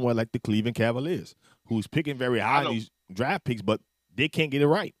up somewhere like the Cleveland Cavaliers, who's picking very high in these draft picks, but they can't get it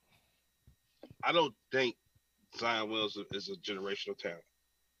right. I don't think Zion Williamson is a generational talent.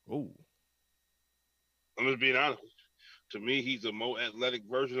 Oh, I'm just being honest. To me, he's a more athletic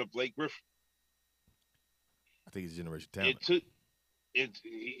version of Blake Griffin. I think he's a generational talent.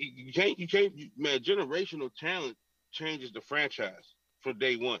 You can't, man. Generational talent changes the franchise from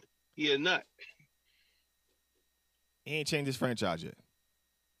day one. He is not. He ain't changed his franchise yet.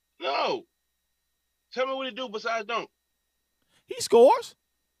 No. Tell me what he do besides dunk. He scores.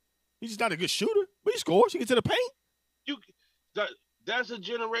 He's just not a good shooter, but he scores. He gets to the paint. That's a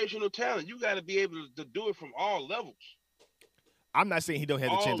generational talent. You got to be able to do it from all levels. I'm not saying he don't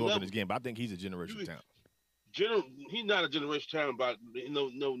have the chance to open his game, but I think he's a generational talent. He's not a generational talent, but no,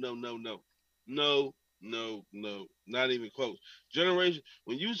 not even close. Generation.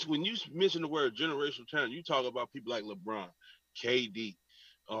 When you mention the word generational talent, you talk about people like LeBron, KD,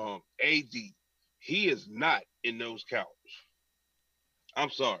 AD. He is not in those counts. I'm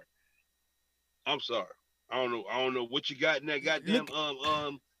sorry. I don't know what you got in that goddamn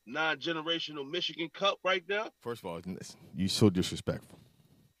non-generational Michigan Cup right now. First of all, you so disrespectful.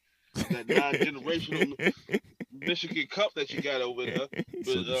 That non-generational Michigan Cup that you got over there.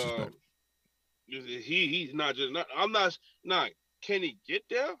 But he's not just not. I'm not. Can he get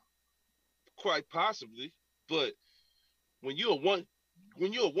there? Quite possibly. But when you're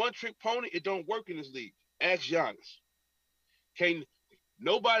a one-trick pony, it don't work in this league. Ask Giannis.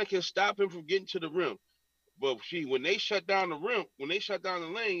 Nobody can stop him from getting to the rim. But when they shut down the rim, when they shut down the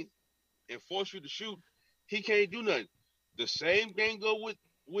lane and force you to shoot, he can't do nothing. The same thing go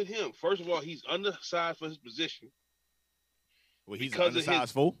with him. First of all, he's undersized for his position. Well, he's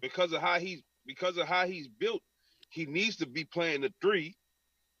undersized for because of how he's built. He needs to be playing the 3,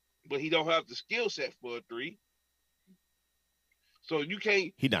 but he don't have the skill set for a 3. So you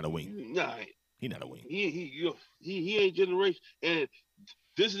can't. He's not a wing. Nah, he's not a wing. He ain't generation. And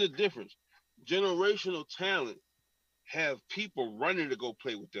this is the difference. Generational talent have people running to go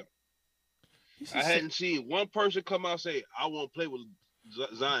play with them. I hadn't seen one person come out and say, I want to play with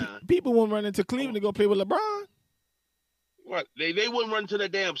Zion. People won't run into Cleveland to go play with LeBron. What? They wouldn't run to the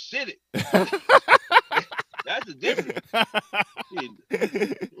damn city. That's the difference.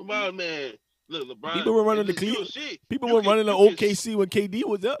 Man, look, LeBron. People were running to Cleveland. People were running to OKC when KD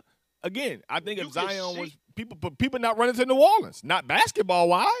was up. Again, I think if Zion was people not running to New Orleans, not basketball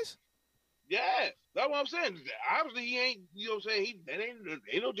wise. Yeah, that's what I'm saying. Obviously, he ain't. You know what I'm saying?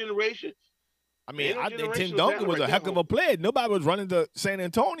 Ain't no generation. I mean, I think Tim Duncan was a heck of a player. Nobody was running to San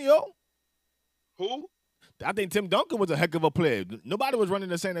Antonio. Who? I think Tim Duncan was a heck of a player. Nobody was running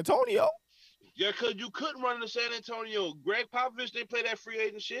to San Antonio. Yeah, because you couldn't run to San Antonio. Greg Popovich didn't play that free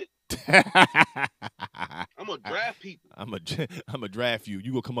agent shit. I'm gonna draft people. I'm gonna draft you.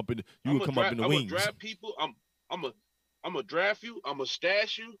 You gonna come up in the wings. I'm gonna draft people. I'm gonna draft you. I'm gonna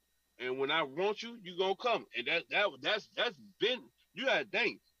stash you. And when I want you, you gonna come. And that's been, you gotta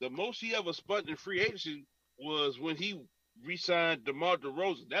think, the most he ever spent in free agency was when he re-signed DeMar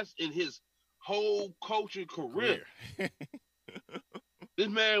DeRozan. That's in his whole coaching career. This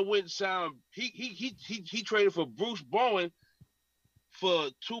man went and signed. He traded for Bruce Bowen for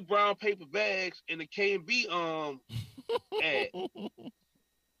 2 brown paper bags in the K&B ad.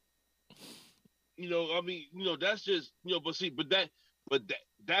 I mean, that's just but see,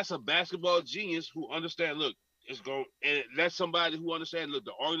 that's a basketball genius who understand. Look, it's going, and that's somebody who understands. Look,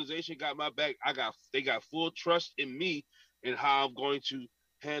 the organization got my back. They got full trust in me and how I'm going to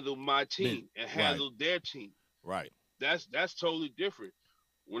handle my team and handle their team. Right. That's totally different.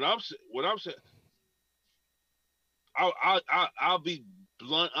 When I'm saying, I'll be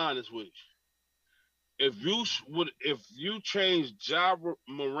blunt honest with you. If you change Ja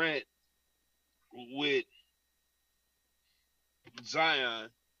Morant with Zion,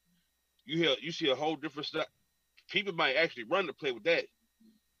 you see a whole different stuff. People might actually run to play with that.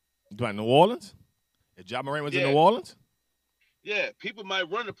 Like New Orleans? If Ja Morant was in New Orleans? Yeah, people might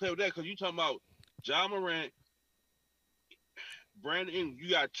run to play with that because you talking about Ja Morant, Brandon Ingram. You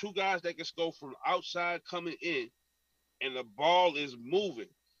got 2 guys that can go from outside coming in, and the ball is moving.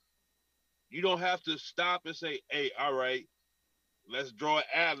 You don't have to stop and say, "Hey, all right, let's draw an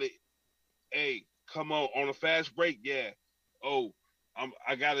alley. Hey, come on a fast break, yeah. Oh,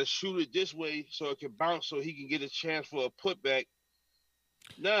 I gotta shoot it this way so it can bounce, so he can get a chance for a putback."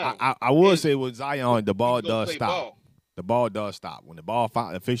 No, I would say with Zion, the ball does stop. Ball. The ball does stop when the ball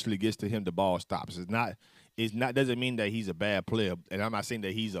officially gets to him. The ball stops. It's not doesn't mean that he's a bad player, and I'm not saying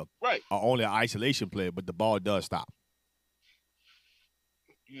that he's only an isolation player, but the ball does stop.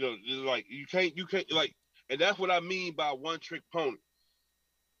 Like you can't like, and that's what I mean by one trick pony.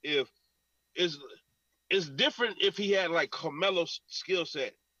 If it's different if he had like Carmelo's skill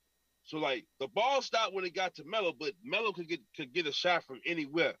set. So like the ball stopped when it got to Melo, but Melo could get a shot from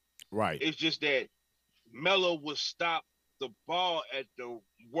anywhere. Right. It's just that Melo would stop the ball at the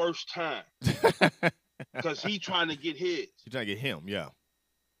worst time because he trying to get his. He's trying to get him, yeah.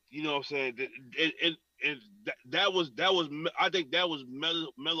 You know what I'm saying? And that was I think that was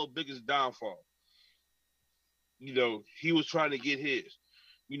Melo's biggest downfall. He was trying to get his.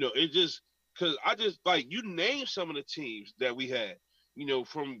 It just because I just like you name some of the teams that we had.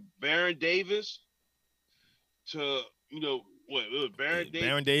 From Baron Davis to what it was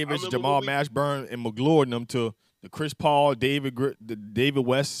Baron Davis, Jamal Mashburn, and McGlory them to the Chris Paul, David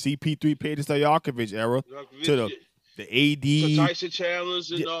West, CP3, Peja Stojakovic era to the AD, to Tyson Chandler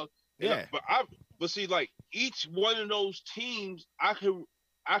and all. Yeah, but see, like each one of those teams, I can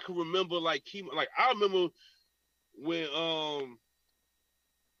remember like I remember when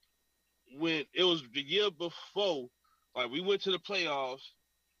it was the year before, like we went to the playoffs,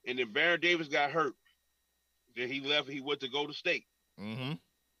 and then Baron Davis got hurt. Then he left. He went to Golden State. Mm-hmm.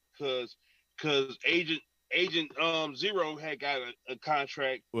 Because Agent Zero had got a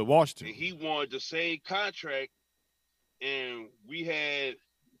contract with Washington, and he wanted the same contract. And we had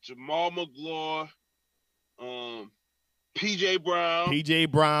Jamal McGlory, PJ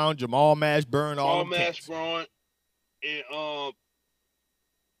Brown, Jamal Mashburn, all them cats. And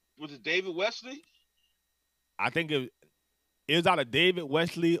was it David Wesley? I think it was either David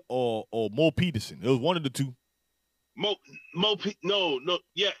Wesley or Mo Peterson. It was one of the two. No,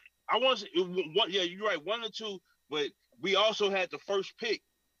 yeah. I want to say yeah, you're right, one or two, but we also had the first pick.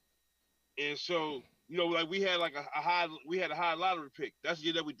 And so, like we had like a high lottery pick. That's the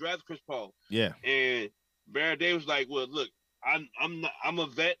year that we drafted Chris Paul. Yeah. And Baron Davis was like, well, look, I'm a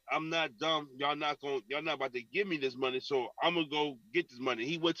vet. I'm not dumb. Y'all not about to give me this money, so I'm gonna go get this money.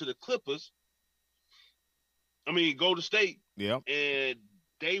 He went to the Clippers. Golden State. Yeah. And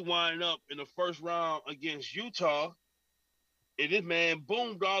they wind up in the first round against Utah, and this man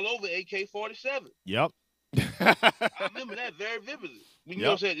boomed all over AK-47. Yep. I remember that very vividly. You know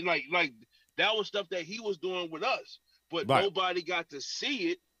what I'm saying? Like that was stuff that he was doing with us, but nobody got to see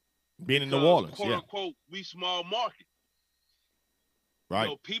it. Being in New Orleans, quote unquote, we small market. Right.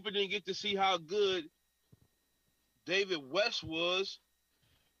 People didn't get to see how good David West was.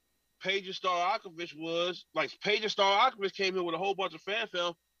 Peja Stojakovic was. Like, Peja Stojakovic came in with a whole bunch of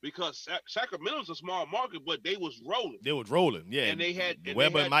fanfare because Sacramento's a small market, but they was rolling. Yeah. And they had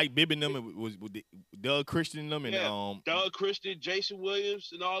Weber and Mike Bibby and them was with Doug Christian and them and Doug Christian, Jason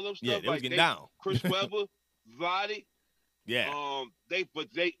Williams, and all them stuff. Yeah, they was getting down. Chris Webber, Vlade. Yeah. And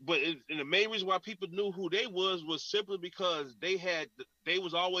the main reason why people knew who they was simply because they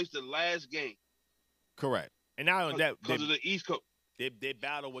was always the last game. Correct. And now that because of the East Coast. They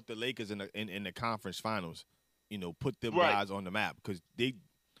battle with the Lakers in the conference finals, put them guys on the map because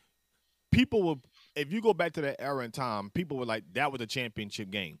people will. If you go back to that era in time, people were like that was a championship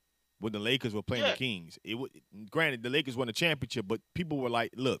game when the Lakers were playing the Kings. Granted, the Lakers won the championship, but people were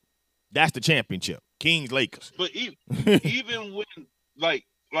like, "Look, that's the championship, Kings Lakers." But even when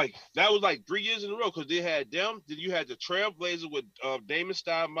like that was like 3 years in a row because they had them. Then you had the Trailblazers with Damon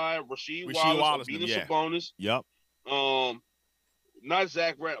Stoudemire, Rasheed Wallace, Arvydas yeah. Sabonis. Yep. Not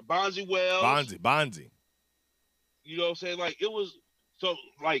Zach Randolph, Bonzi Wells. Bonzi. You know what I'm saying? Like it was so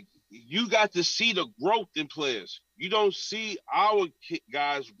like you got to see the growth in players. You don't see our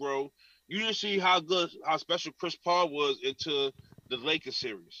guys grow. You didn't see how special Chris Paul was into the Lakers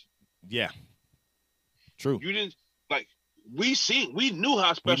series. Yeah. True. You didn't like we knew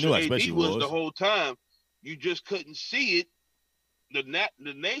how special AD was the whole time. You just couldn't see it.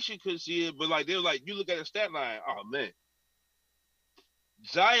 The nation couldn't see it, but like they were like, you look at the stat line, oh man.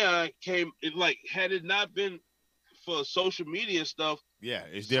 Zion came like had it not been for social media stuff, yeah,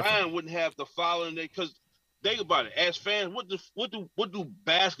 it's Zion different. wouldn't have the following because think about it. As fans, what do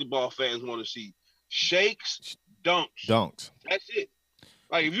basketball fans want to see? Shakes, dunks. That's it.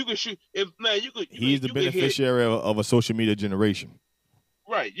 Like if you could shoot, He's the beneficiary of a social media generation.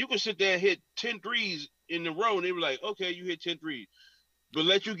 Right. You could sit there and hit 10 threes in a row, and they were like, okay, you hit 10 threes. But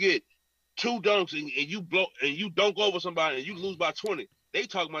let you get 2 dunks and you dunk over somebody and you lose by 20. They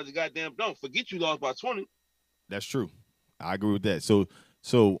talking about the goddamn dunk. Forget you lost by 20. That's true. I agree with that. So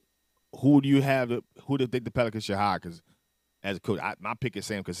who do you have? Who do you think the Pelicans should hire? Because as a coach, my pick is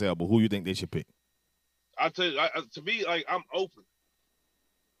Sam Cassell, but who do you think they should pick? I tell you, to me, like I'm open.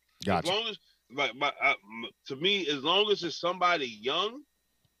 Gotcha. As long as to me, as long as it's somebody young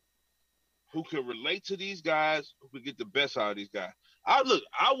who can relate to these guys, who can get the best out of these guys. I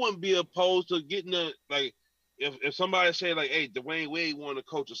wouldn't be opposed to getting if somebody say like, hey, Dwayne Wade want to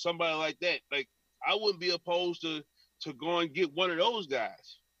coach or somebody like that, like I wouldn't be opposed to go and get one of those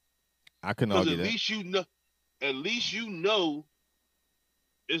guys. I couldn't argue that. At least you know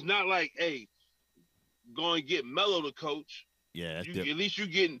it's not like, hey, go and get Melo to coach. Yeah, at least you're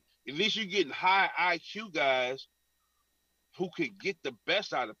getting high IQ guys who could get the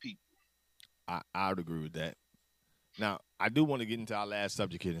best out of people. I would agree with that. Now, I do want to get into our last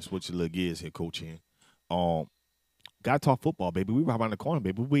subject here and switch a little gears here, Coach Hen. Gotta talk football, baby. We right around the corner,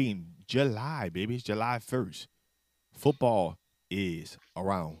 baby. We in July, baby. It's July 1st. Football is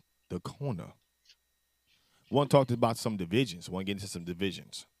around the corner. Want to talk about some divisions. Want to get into some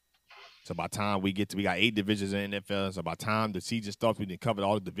divisions. It's about time we got 8 divisions in the NFL. It's about time the season starts. We didn't cover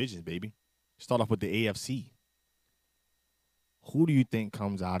all the divisions, baby. Start off with the AFC. Who do you think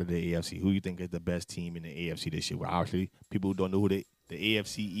comes out of the AFC? Who do you think is the best team in the AFC this year? Well, obviously, people who don't know who the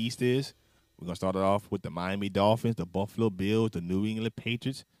AFC East is, we're going to start it off with the Miami Dolphins, the Buffalo Bills, the New England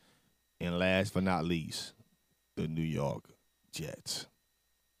Patriots, and last but not least, the New York Jets.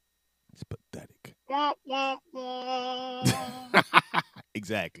 It's pathetic.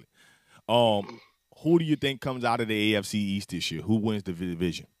 Exactly. Who do you think comes out of the AFC East this year? Who wins the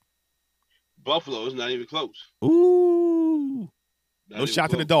division? Buffalo is not even close. Ooh. No shot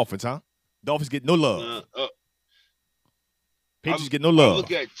to the Dolphins, huh? Dolphins get no love. Patriots get no love. I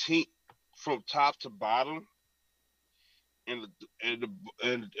look at team from top to bottom, and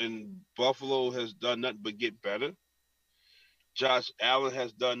Buffalo has done nothing but get better. Josh Allen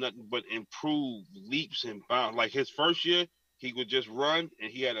has done nothing but improve leaps and bounds. Like his first year, he would just run,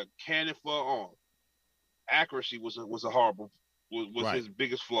 and he had a cannon for an arm. Accuracy was right. His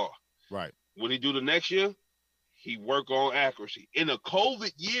biggest flaw. Right. What he do the next year? He work on accuracy. In a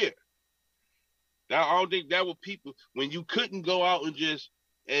COVID year, I don't think that were people when you couldn't go out and just,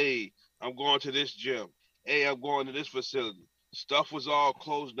 hey, I'm going to this gym. Hey, I'm going to this facility. Stuff was all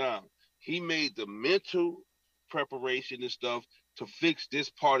closed down. He made the mental preparation and stuff to fix this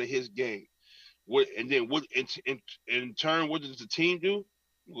part of his game. In turn, what does the team do?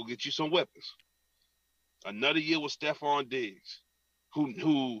 We'll get you some weapons. Another year with Stephon Diggs,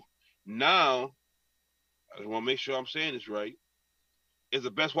 who now, I want to make sure I'm saying this right, is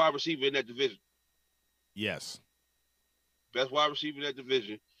the best wide receiver in that division. Yes. Best wide receiver in that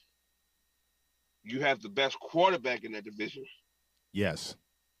division. You have the best quarterback in that division. Yes.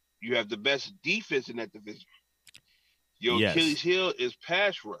 You have the best defense in that division. Your Achilles heel is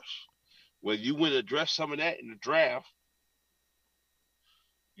pass rush. Well, you went to address some of that in the draft.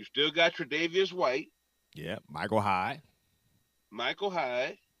 You still got Tre'Davious White. Yeah, Michael Hyde.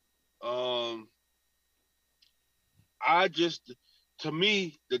 To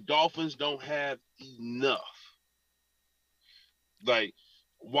me, the Dolphins don't have enough. Like,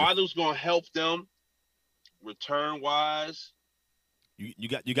 Waddle's gonna help them return wise. You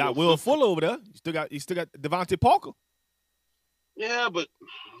got Will Fuller over there. You still got Devontae Parker. Yeah, but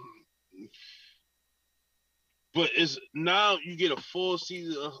it's now you get a full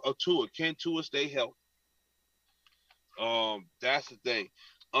season of Tua. Can Tua stay healthy? That's the thing.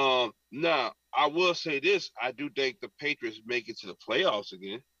 Now I will say this: I do think the Patriots make it to the playoffs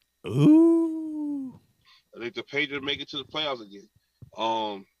again. Ooh. I think the Patriots make it to the playoffs again.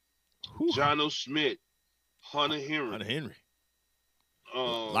 Um, Whew. Jonnu Smith, Hunter Hunter Henry. Henry.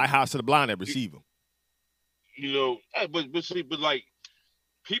 Um, Lighthouse to the blind at you, receiver. but see, but like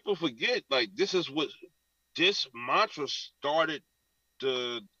people forget, like this mantra started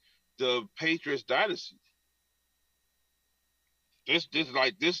the Patriots dynasty. This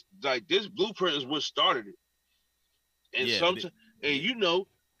blueprint is what started it. And Yeah, but sometimes, and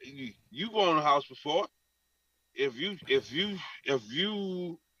yeah. you've owned a house before. If you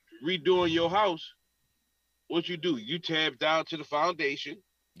redoing your house, what you do? You tab down to the foundation.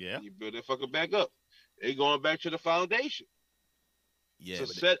 Yeah. You build that fucker back up. They going back to the foundation Yeah, to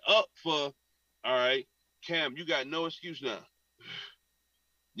but set up for. All right, Cam, you got no excuse now.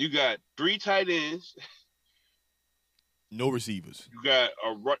 You got 3 tight ends. no receivers. You got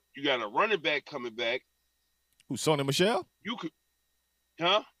a running back coming back. Who, Sonny Michelle? You could,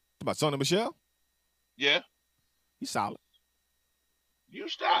 huh? About Sonny Michelle? Yeah. He's solid. You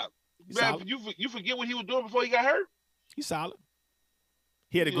stop, He's man. solid. You forget what he was doing before he got hurt. He's solid.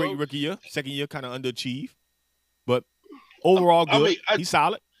 He had a great rookie year. Second year, kind of underachieved. But overall, good. I mean, he's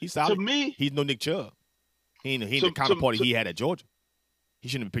solid. He's solid. To me, he's no Nick Chubb. He ain't the counterparty he had at Georgia. He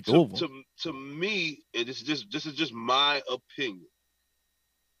shouldn't have picked over. To me, and this is just my opinion.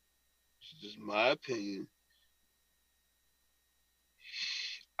 This is just my opinion.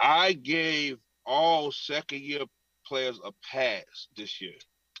 I gave all second-year players a pass this year,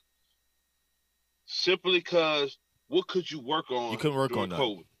 simply because what could you work on? You couldn't work on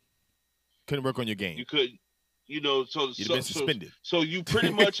COVID? that. Couldn't work on your game. You could, so you'd have been suspended. So you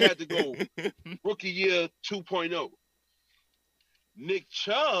pretty much had to go rookie year 2.0. Nick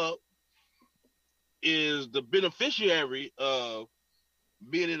Chubb is the beneficiary of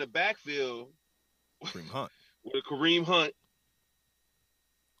being in the backfield Kareem Hunt. with Kareem Hunt.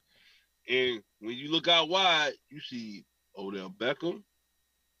 And when you look out wide, you see Odell Beckham,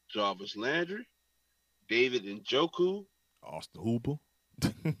 Jarvis Landry, David Njoku, Austin Hooper.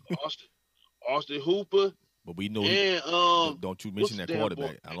 Austin Hooper. But we know, and don't you mention that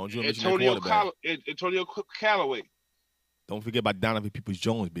quarterback. I don't you mention that quarterback. Antonio Callaway. Don't forget about Donovan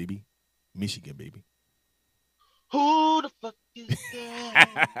Peoples-Jones, baby. Michigan, baby. Who the fuck is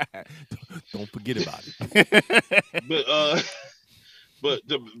that? Don't forget about it. but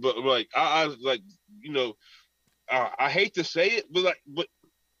like I was like, I hate to say it, but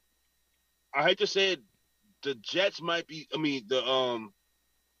I hate to say it. The Jets might be. I mean, the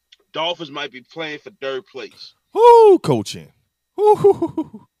Dolphins might be playing for third place. Who coaching?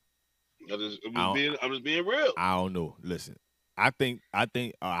 Who? I'm just being real. I don't know. Listen, I think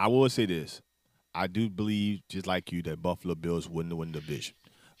I will say this. I do believe, just like you, that Buffalo Bills wouldn't win the division.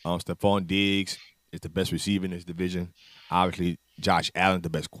 Stephon Diggs is the best receiver in this division. Obviously, Josh Allen, the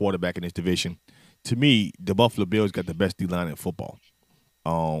best quarterback in this division. To me, the Buffalo Bills got the best D-line in football.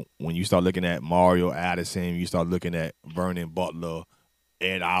 When you start looking at Mario Addison, you start looking at Vernon Butler,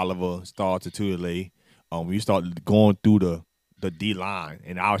 Ed Oliver, Star Tutuile. When you start going through the D-line,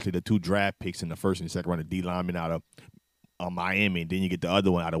 and obviously the 2 draft picks in the first and second round, the D-lineman out of Miami, and then you get the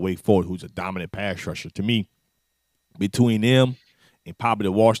other one out of Wake Forest, who's a dominant pass rusher. To me, between them and probably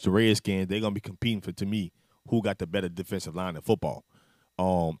the Washington Redskins, they're going to be competing for, to me, who got the better defensive line in football.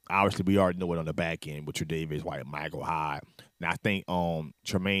 Obviously, we already know it on the back end with Tre'Davious White, Michael Hyde. Now, I think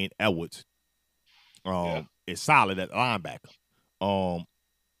Tremaine Edwards is solid at linebacker.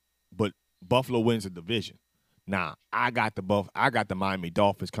 But Buffalo wins the division. Now, I got the Miami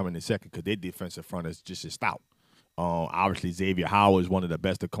Dolphins coming in second because their defensive front is just as stout. Obviously, Xavier Howard is one of the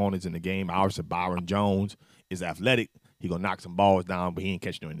best corners in the game. Obviously, Byron Jones is athletic. He going to knock some balls down, but he ain't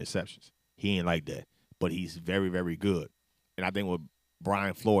catching no interceptions. He ain't like that. But he's very, very good. And I think what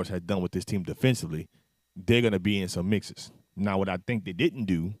Brian Flores has done with this team defensively, they're going to be in some mixes. Now, what I think they didn't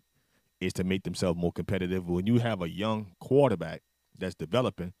do is to make themselves more competitive. When you have a young quarterback that's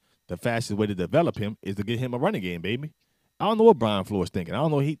developing, the fastest way to develop him is to get him a running game, baby. I don't know what Brian Flores thinking. I don't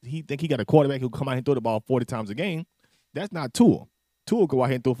know. He think he got a quarterback who come out here and throw the ball 40 times a game. That's not Tua. Tua go out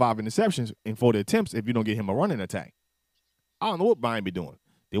here and throw 5 interceptions in 40 attempts if you don't get him a running attack. I don't know what Brian be doing.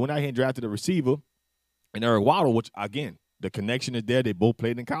 They went out here and drafted a receiver and Eric Waddle, which, again, the connection is there. They both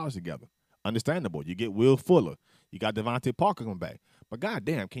played in college together. Understandable. You get Will Fuller. You got Devontae Parker coming back. But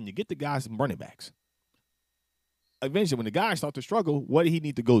goddamn, can you get the guys some running backs? Eventually, when the guys start to struggle, what did he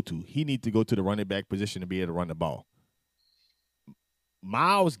need to go to? He needs to go to the running back position to be able to run the ball.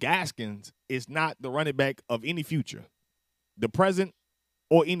 Myles Gaskins is not the running back of any future, the present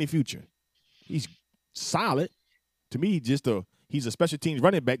or any future. He's solid. To me, He's a special teams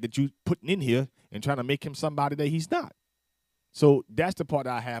running back that you putting in here and trying to make him somebody that he's not. So that's the part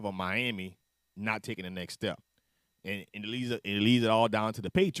that I have on Miami not taking the next step. And it leads it all down to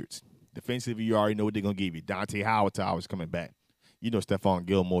the Patriots. Defensively, you already know what they're going to give you. Dante Howard coming back. You know Stephon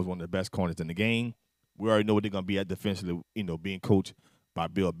Gilmore is one of the best corners in the game. We already know what they're going to be at defensively, being coached by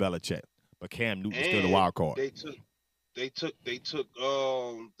Bill Belichick. But Cam Newton's still the wild card. They took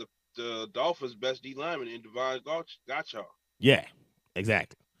the Dolphins' best D lineman in Devon Gotcha. Yeah,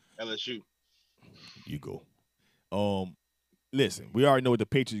 exactly. LSU. You go. Listen, we already know what the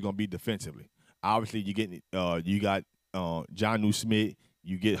Patriots are going to be defensively. Obviously, you got Jonnu Smith.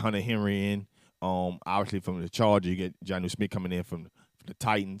 You get Hunter Henry in. Obviously, from the Chargers, you get Jonnu Smith coming in from the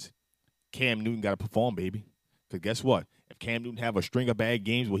Titans. Cam Newton got to perform, baby. Because guess what? If Cam Newton have a string of bad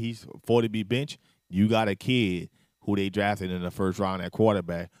games where he's afforded to be benched, you got a kid who they drafted in the first round at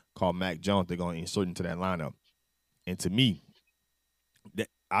quarterback called Mac Jones. They're going to insert into that lineup. And to me,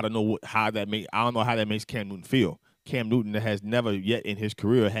 I don't know how that makes Cam Newton feel. Cam Newton has never yet in his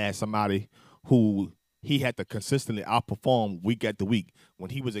career had somebody who he had to consistently outperform week after week. When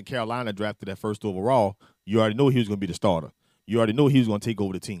he was in Carolina drafted at first overall, you already know he was going to be the starter. You already know he was going to take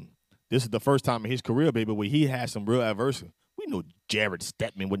over the team. This is the first time in his career, baby, where he had some real adversity. We know Jared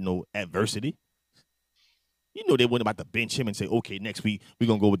Stepman with no adversity. You know they weren't about to bench him and say, okay, next week we're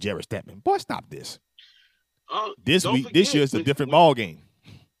going to go with Jared Stepman. Boy, stop this. This year is a different ball game.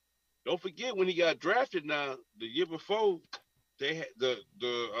 Don't forget when he got drafted now, the year before, they had the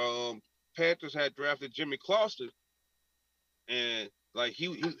Panthers had drafted Jimmy Clausen, and like he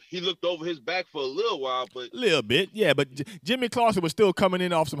looked over his back for a little while, but a little bit, yeah. But Jimmy Clausen was still coming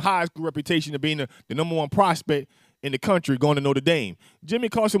in off some high school reputation of being the number one prospect in the country going to Notre Dame. Jimmy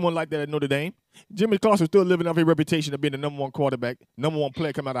Clausen wasn't like that at Notre Dame. Jimmy Clausen was still living off his reputation of being the number one quarterback, number one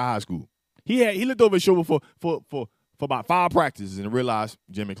player coming out of high school. He looked over his shoulder for about 5 practices and realized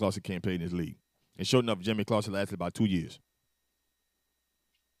Jimmy Clausen can't play in this league. And sure enough, Jimmy Clausen lasted about 2 years.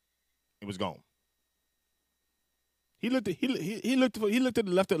 It was gone. He looked to the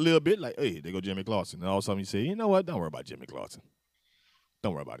left a little bit, like, hey, there go Jimmy Clausen. And all of a sudden he said, you know what? Don't worry about Jimmy Clausen.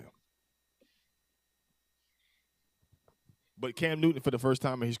 Don't worry about him. But Cam Newton, for the first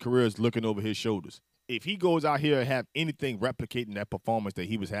time in his career, is looking over his shoulders. If he goes out here and have anything replicating that performance that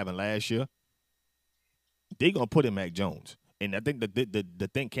he was having last year, they're going to put in Mac Jones. And I think the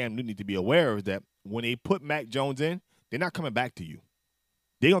thing Cam Newton needs to be aware of is that when they put Mac Jones in, they're not coming back to you.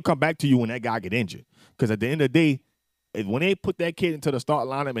 They're going to come back to you when that guy get injured. Because at the end of the day, when they put that kid into the start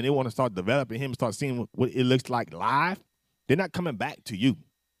lineup and they want to start developing him, start seeing what it looks like live, they're not coming back to you.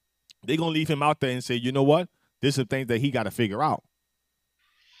 They're going to leave him out there and say, you know what? This is things that he got to figure out.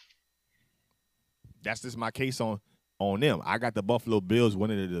 That's just my case on them. I got the Buffalo Bills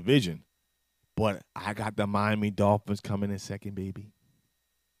winning the division, but I got the Miami Dolphins coming in second, baby.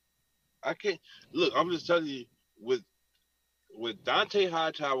 I can't look. I'm just telling you, with Dante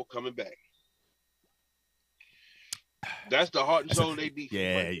Hightower coming back, that's the heart and soul of their defense.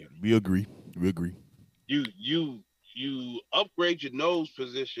 Yeah, right, we agree. We agree. You upgrade your nose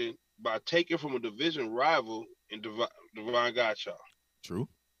position by taking from a division rival in Devon Gotcha. True.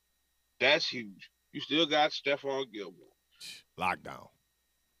 That's huge. You still got Stephon Gilmore. Lockdown.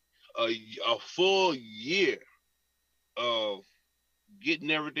 A full year of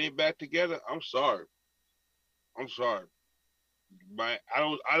getting everything back together. I'm sorry. I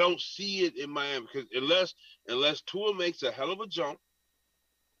don't see it in Miami because unless Tua makes a hell of a jump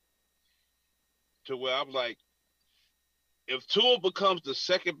to where I'm like, if Tua becomes the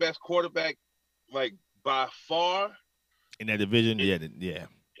second best quarterback, like by far in that division, yeah.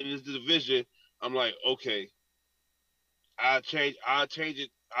 In this division, I'm like, okay, I'll change it.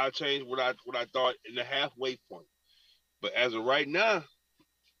 I'll change what I thought in the halfway point. But as of right now,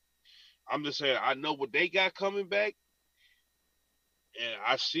 I'm just saying I know what they got coming back, and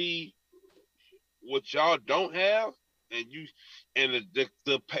I see what y'all don't have, and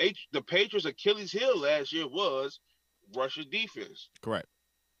the Patriots' Achilles heel last year was rushing defense. Correct.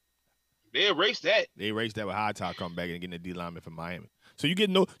 They erased that. They erased that with Hightower coming back and getting a D lineman from Miami. So you get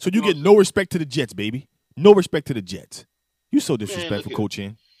no respect to the Jets, baby. No respect to the Jets. You so disrespectful, Coach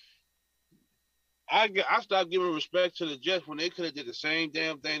N. I stopped giving respect to the Jets when they could have did the same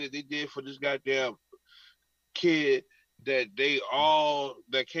damn thing that they did for this goddamn kid that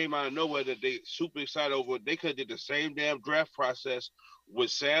came out of nowhere that they super excited over. They could have did the same damn draft process with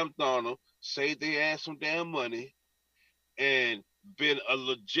Sam Darnold, saved their ass some damn money, and been a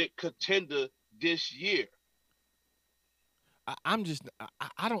legit contender this year. I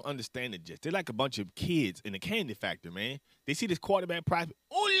don't understand the Jets. They're like a bunch of kids in a candy factory, man. They see this quarterback private.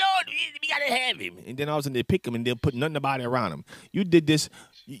 Oh, Lord, we gotta have him. And then all of a sudden they pick him and they'll put nothing about it around him. You did this.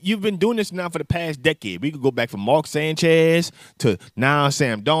 You've been doing this now for the past decade. We could go back from Mark Sanchez to now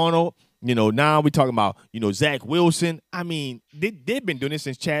Sam Darnold. Now we're talking about, Zach Wilson. I mean, they've been doing this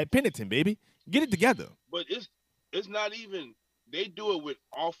since Chad Pennington, baby. Get it together. But it's not even, they do it with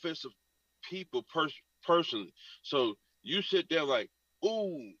offensive people personally. So you sit there like,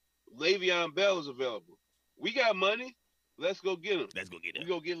 ooh, Le'Veon Bell is available. We got money. Let's go get him. Let's go get him. We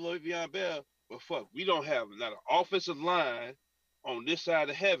go get Le'Veon Bell. But fuck, we don't have not an offensive line on this side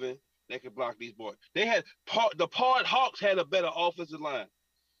of heaven that can block these boys. They had the Pard Hawks had a better offensive line.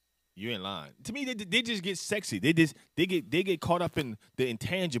 You ain't lying. To me, they just get sexy. They get caught up in the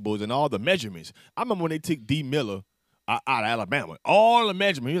intangibles and all the measurements. I remember when they took D. Miller out of Alabama. All the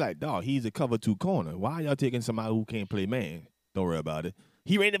measurements. You're like, dog, he's a cover 2 corner. Why y'all taking somebody who can't play man? Don't worry about it.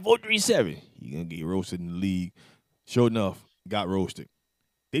 He rated 4.37. He gonna get roasted in the league. Sure enough, got roasted.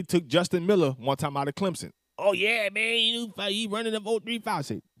 They took Justin Miller one time out of Clemson. Oh yeah, man, he running a 4.35. I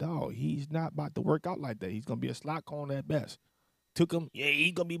said, dog, he's not about to work out like that. He's gonna be a slot corner at best. Took him. Yeah,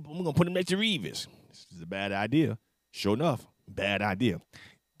 we're gonna put him next to Reeves. This is a bad idea. Sure enough, bad idea.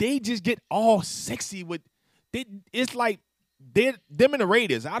 They just get all sexy with. It's like them and the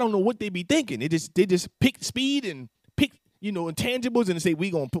Raiders. I don't know what they be thinking. They just pick speed and pick intangibles and say we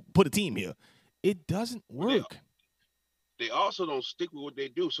gonna put a team here. It doesn't work. They also don't stick with what they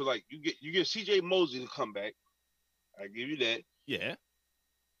do. So like you get C.J. Mosley to come back. I give you that. Yeah.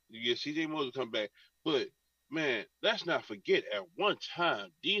 You get C.J. Mosley to come back, but man, let's not forget at one time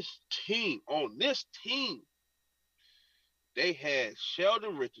this team, they had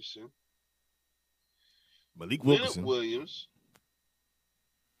Sheldon Richardson, Malik Wilkerson, Leonard Williams,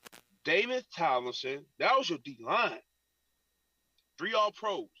 David Tomlinson. That was your D line. 3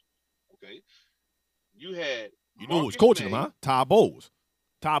 All-Pros. Okay. You had who was coaching them, huh? Ty Bowles.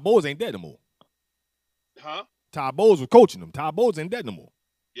 Ty Bowles ain't dead no more. Huh? Ty Bowles was coaching them. Ty Bowles ain't dead no more.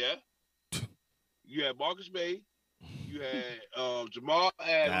 Yeah. You had Marcus May. You had Jamal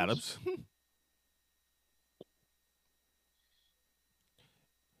Adams.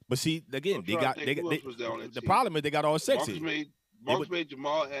 But see, again, the problem is they got all sexy. Marcus May,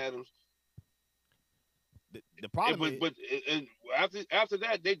 Jamal Adams. The problem but after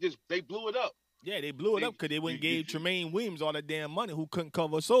that, they blew it up. Yeah, they blew it up because they wouldn't give Tremaine Williams all that damn money who couldn't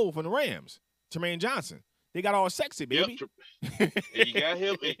cover a soul from the Rams. Tremaine Johnson. They got all sexy, baby. Yep. And you got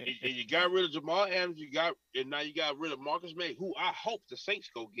him, and you got rid of Jamal Adams. And now you got rid of Marcus May, who I hope the Saints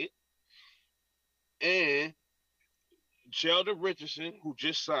go get, and Sheldon Richardson, who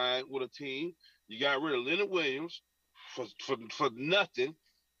just signed with a team. You got rid of Leonard Williams for nothing,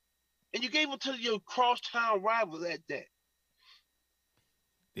 and you gave him to your crosstown rival at that.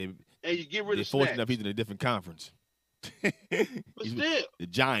 And you get rid of Snacks. Fortunate enough he's in a different conference. But still, the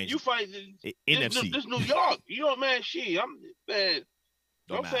Giants. You fight NFC. This New York. Man,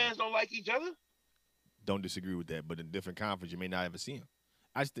 Some fans don't like each other. Don't disagree with that, but in a different conference, you may not ever see them.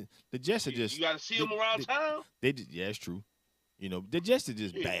 The Jets are just. You got to see them around town. Yeah, it's true. The Jets are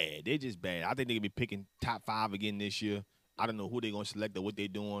just bad. They're just bad. I think they're gonna be picking top 5 again this year. I don't know who they're gonna select or what they're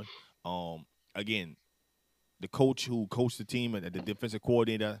doing. Again, the coach who coached the team, the defensive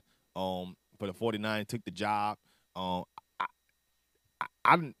coordinator, for the 49 took the job.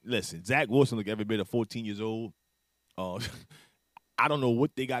 Listen, Zach Wilson look every bit of 14 years old. I don't know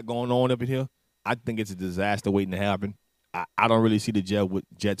what they got going on up in here. I think it's a disaster waiting to happen. I don't really see the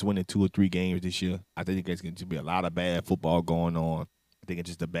Jets winning 2 or 3 games this year. I think there's going to be a lot of bad football going on. I think it's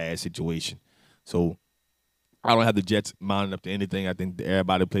just a bad situation. So I don't have the Jets mounting up to anything. I think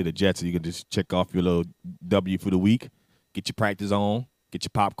everybody play the Jets, so you can just check off your little W for the week, get your practice on, get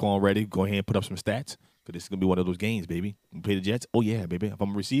your popcorn ready, go ahead and put up some stats. Because this is gonna be one of those games, baby. You play the Jets. Oh yeah, baby. If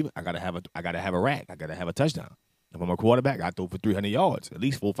I'm a receiver, I gotta have a rack. I gotta have a touchdown. If I'm a quarterback, I throw for 300 yards, at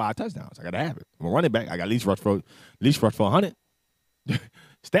least 4 or 5 touchdowns. I gotta have it. If I'm a running back, I got at least rush for 100.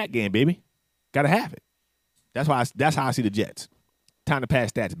 Stat game, baby. Gotta have it. That's how I see the Jets. Time to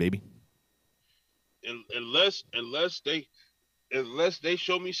pass stats, baby. Unless they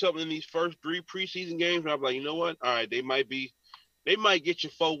show me something in these first 3 preseason games, I'm like, you know what? All right, they might get you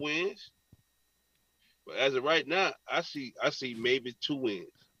 4 wins. But as of right now, I see maybe 2 wins.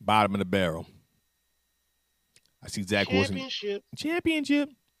 Bottom of the barrel. I see Zach Wilson. Championship.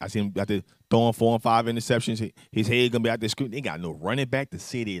 I see him out there throwing 4 and 5 interceptions. His head gonna be out there screaming. They got no running back to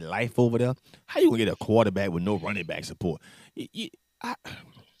save their life over there. How you gonna get a quarterback with no running back support? They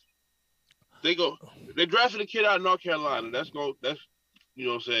drafted a kid out of North Carolina. That's you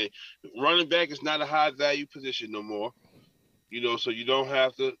know what I'm saying. Running back is not a high value position no more. So you don't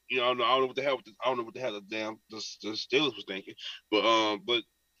have to. I don't know what the hell. I don't know what the hell the Steelers was thinking. But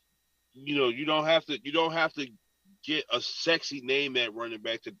you don't have to get a sexy name at running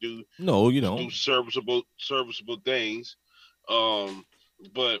back to do No, you to do don't. serviceable things. Um,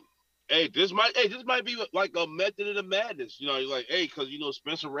 but hey, this might be like a method of the madness. You're like, hey, because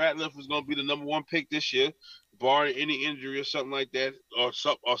Spencer Ratliff is going to be the number one pick this year, barring any injury or something like that, or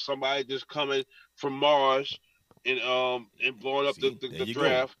somebody just coming from Mars and blowing up See, there the you go.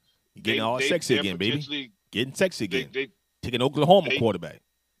 draft. You're getting They all they sexy they're again, baby. potentially Getting sexy they again. they Taking Oklahoma they quarterback.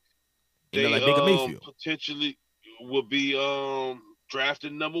 Ain't nothing they like Baker Mayfield. potentially will be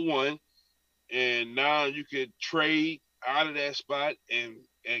drafted number one, and now you could trade out of that spot and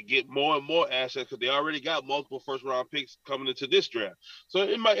get more and more assets because they already got multiple first round picks coming into this draft. So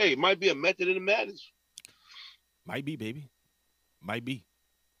it might be a method in the madness. Might be, baby. Might be.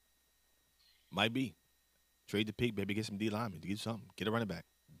 Might be. Trade the pick, baby. Get some D linemen. Get something. Get a running back.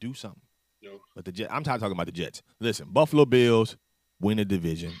 Do something. But the Jets, I'm tired of talking about the Jets. Listen, Buffalo Bills win the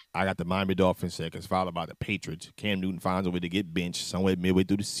division. I got the Miami Dolphins second, followed by the Patriots. Cam Newton finds a way to get benched somewhere midway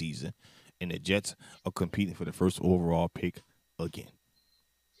through the season. And the Jets are competing for the first overall pick again.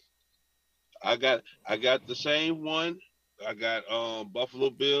 I got the same one. I got Buffalo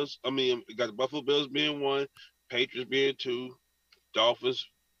Bills. Got the Buffalo Bills being one, Patriots being two, Dolphins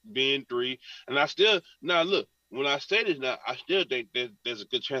being three, and I still now look. When I say this now, I still think there's a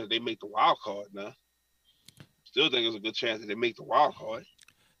good chance that they make the wild card now. Still think there's a good chance that they make the wild card.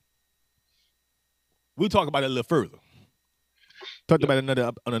 We'll talk about it a little further. Talked about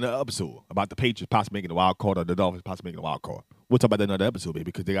another episode about the Patriots possibly making the wild card or the Dolphins possibly making the wild card. We'll talk about that another episode, baby,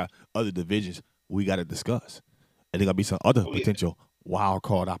 because they got other divisions we got to discuss. And there got to be some other potential wild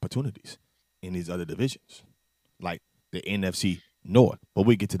card opportunities in these other divisions, like the NFC North. But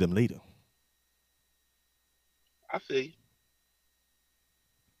we'll get to them later. I feel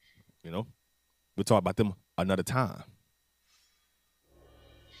you. We'll talk about them another time.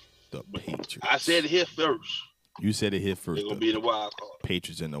 The Patriots. I said it here first. You said it here first. They're going to be in the wild card.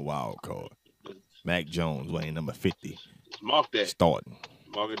 Patriots in the wild card. Mac Jones weighing number 50. Mark that. Starting.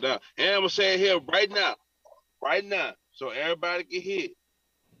 Mark it down. And I'm going to say it here right now. Right now. So everybody can hear it.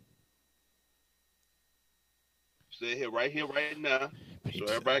 Say it here, right now.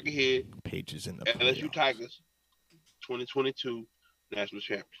 Patriots, so everybody can hear it. Patriots in the LSU Tigers, 2022 National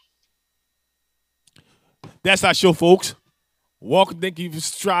Champions. That's our show, folks. Welcome. Thank you for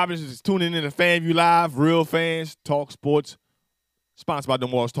subscribing, tuning in to FanView Live, Real Fans, Talk Sports, sponsored by the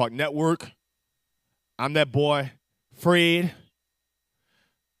Morris Talk Network. I'm that boy, Fred.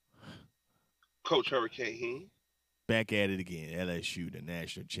 Coach Hurricane. Back at it again. LSU, the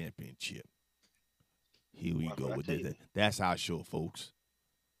national championship. Here we go with it. That's our show, folks.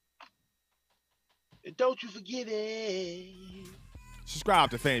 And don't you forget it.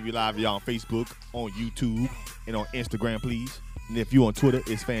 Subscribe to FanView Live, y'all, on Facebook, on YouTube, and on Instagram, please. And if you on Twitter,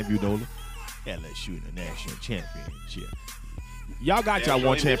 it's FanView Nola. LSU, the national championship. Y'all got y'all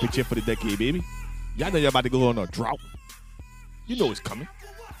one championship for the decade, baby. Y'all know y'all about to go on a drought. You know it's coming.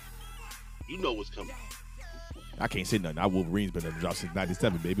 You know what's coming. I can't say nothing. Our Wolverines been in the drought since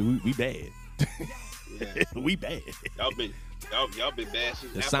 '97, baby. We bad. Yeah. We bad. Y'all been bad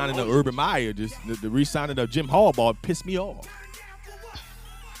since the signing of Urban Meyer, just the re-signing of Jim Harbaugh pissed me off.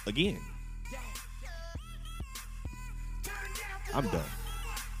 Again. I'm done.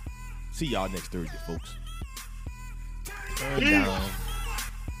 See y'all next Thursday, folks. Turn down.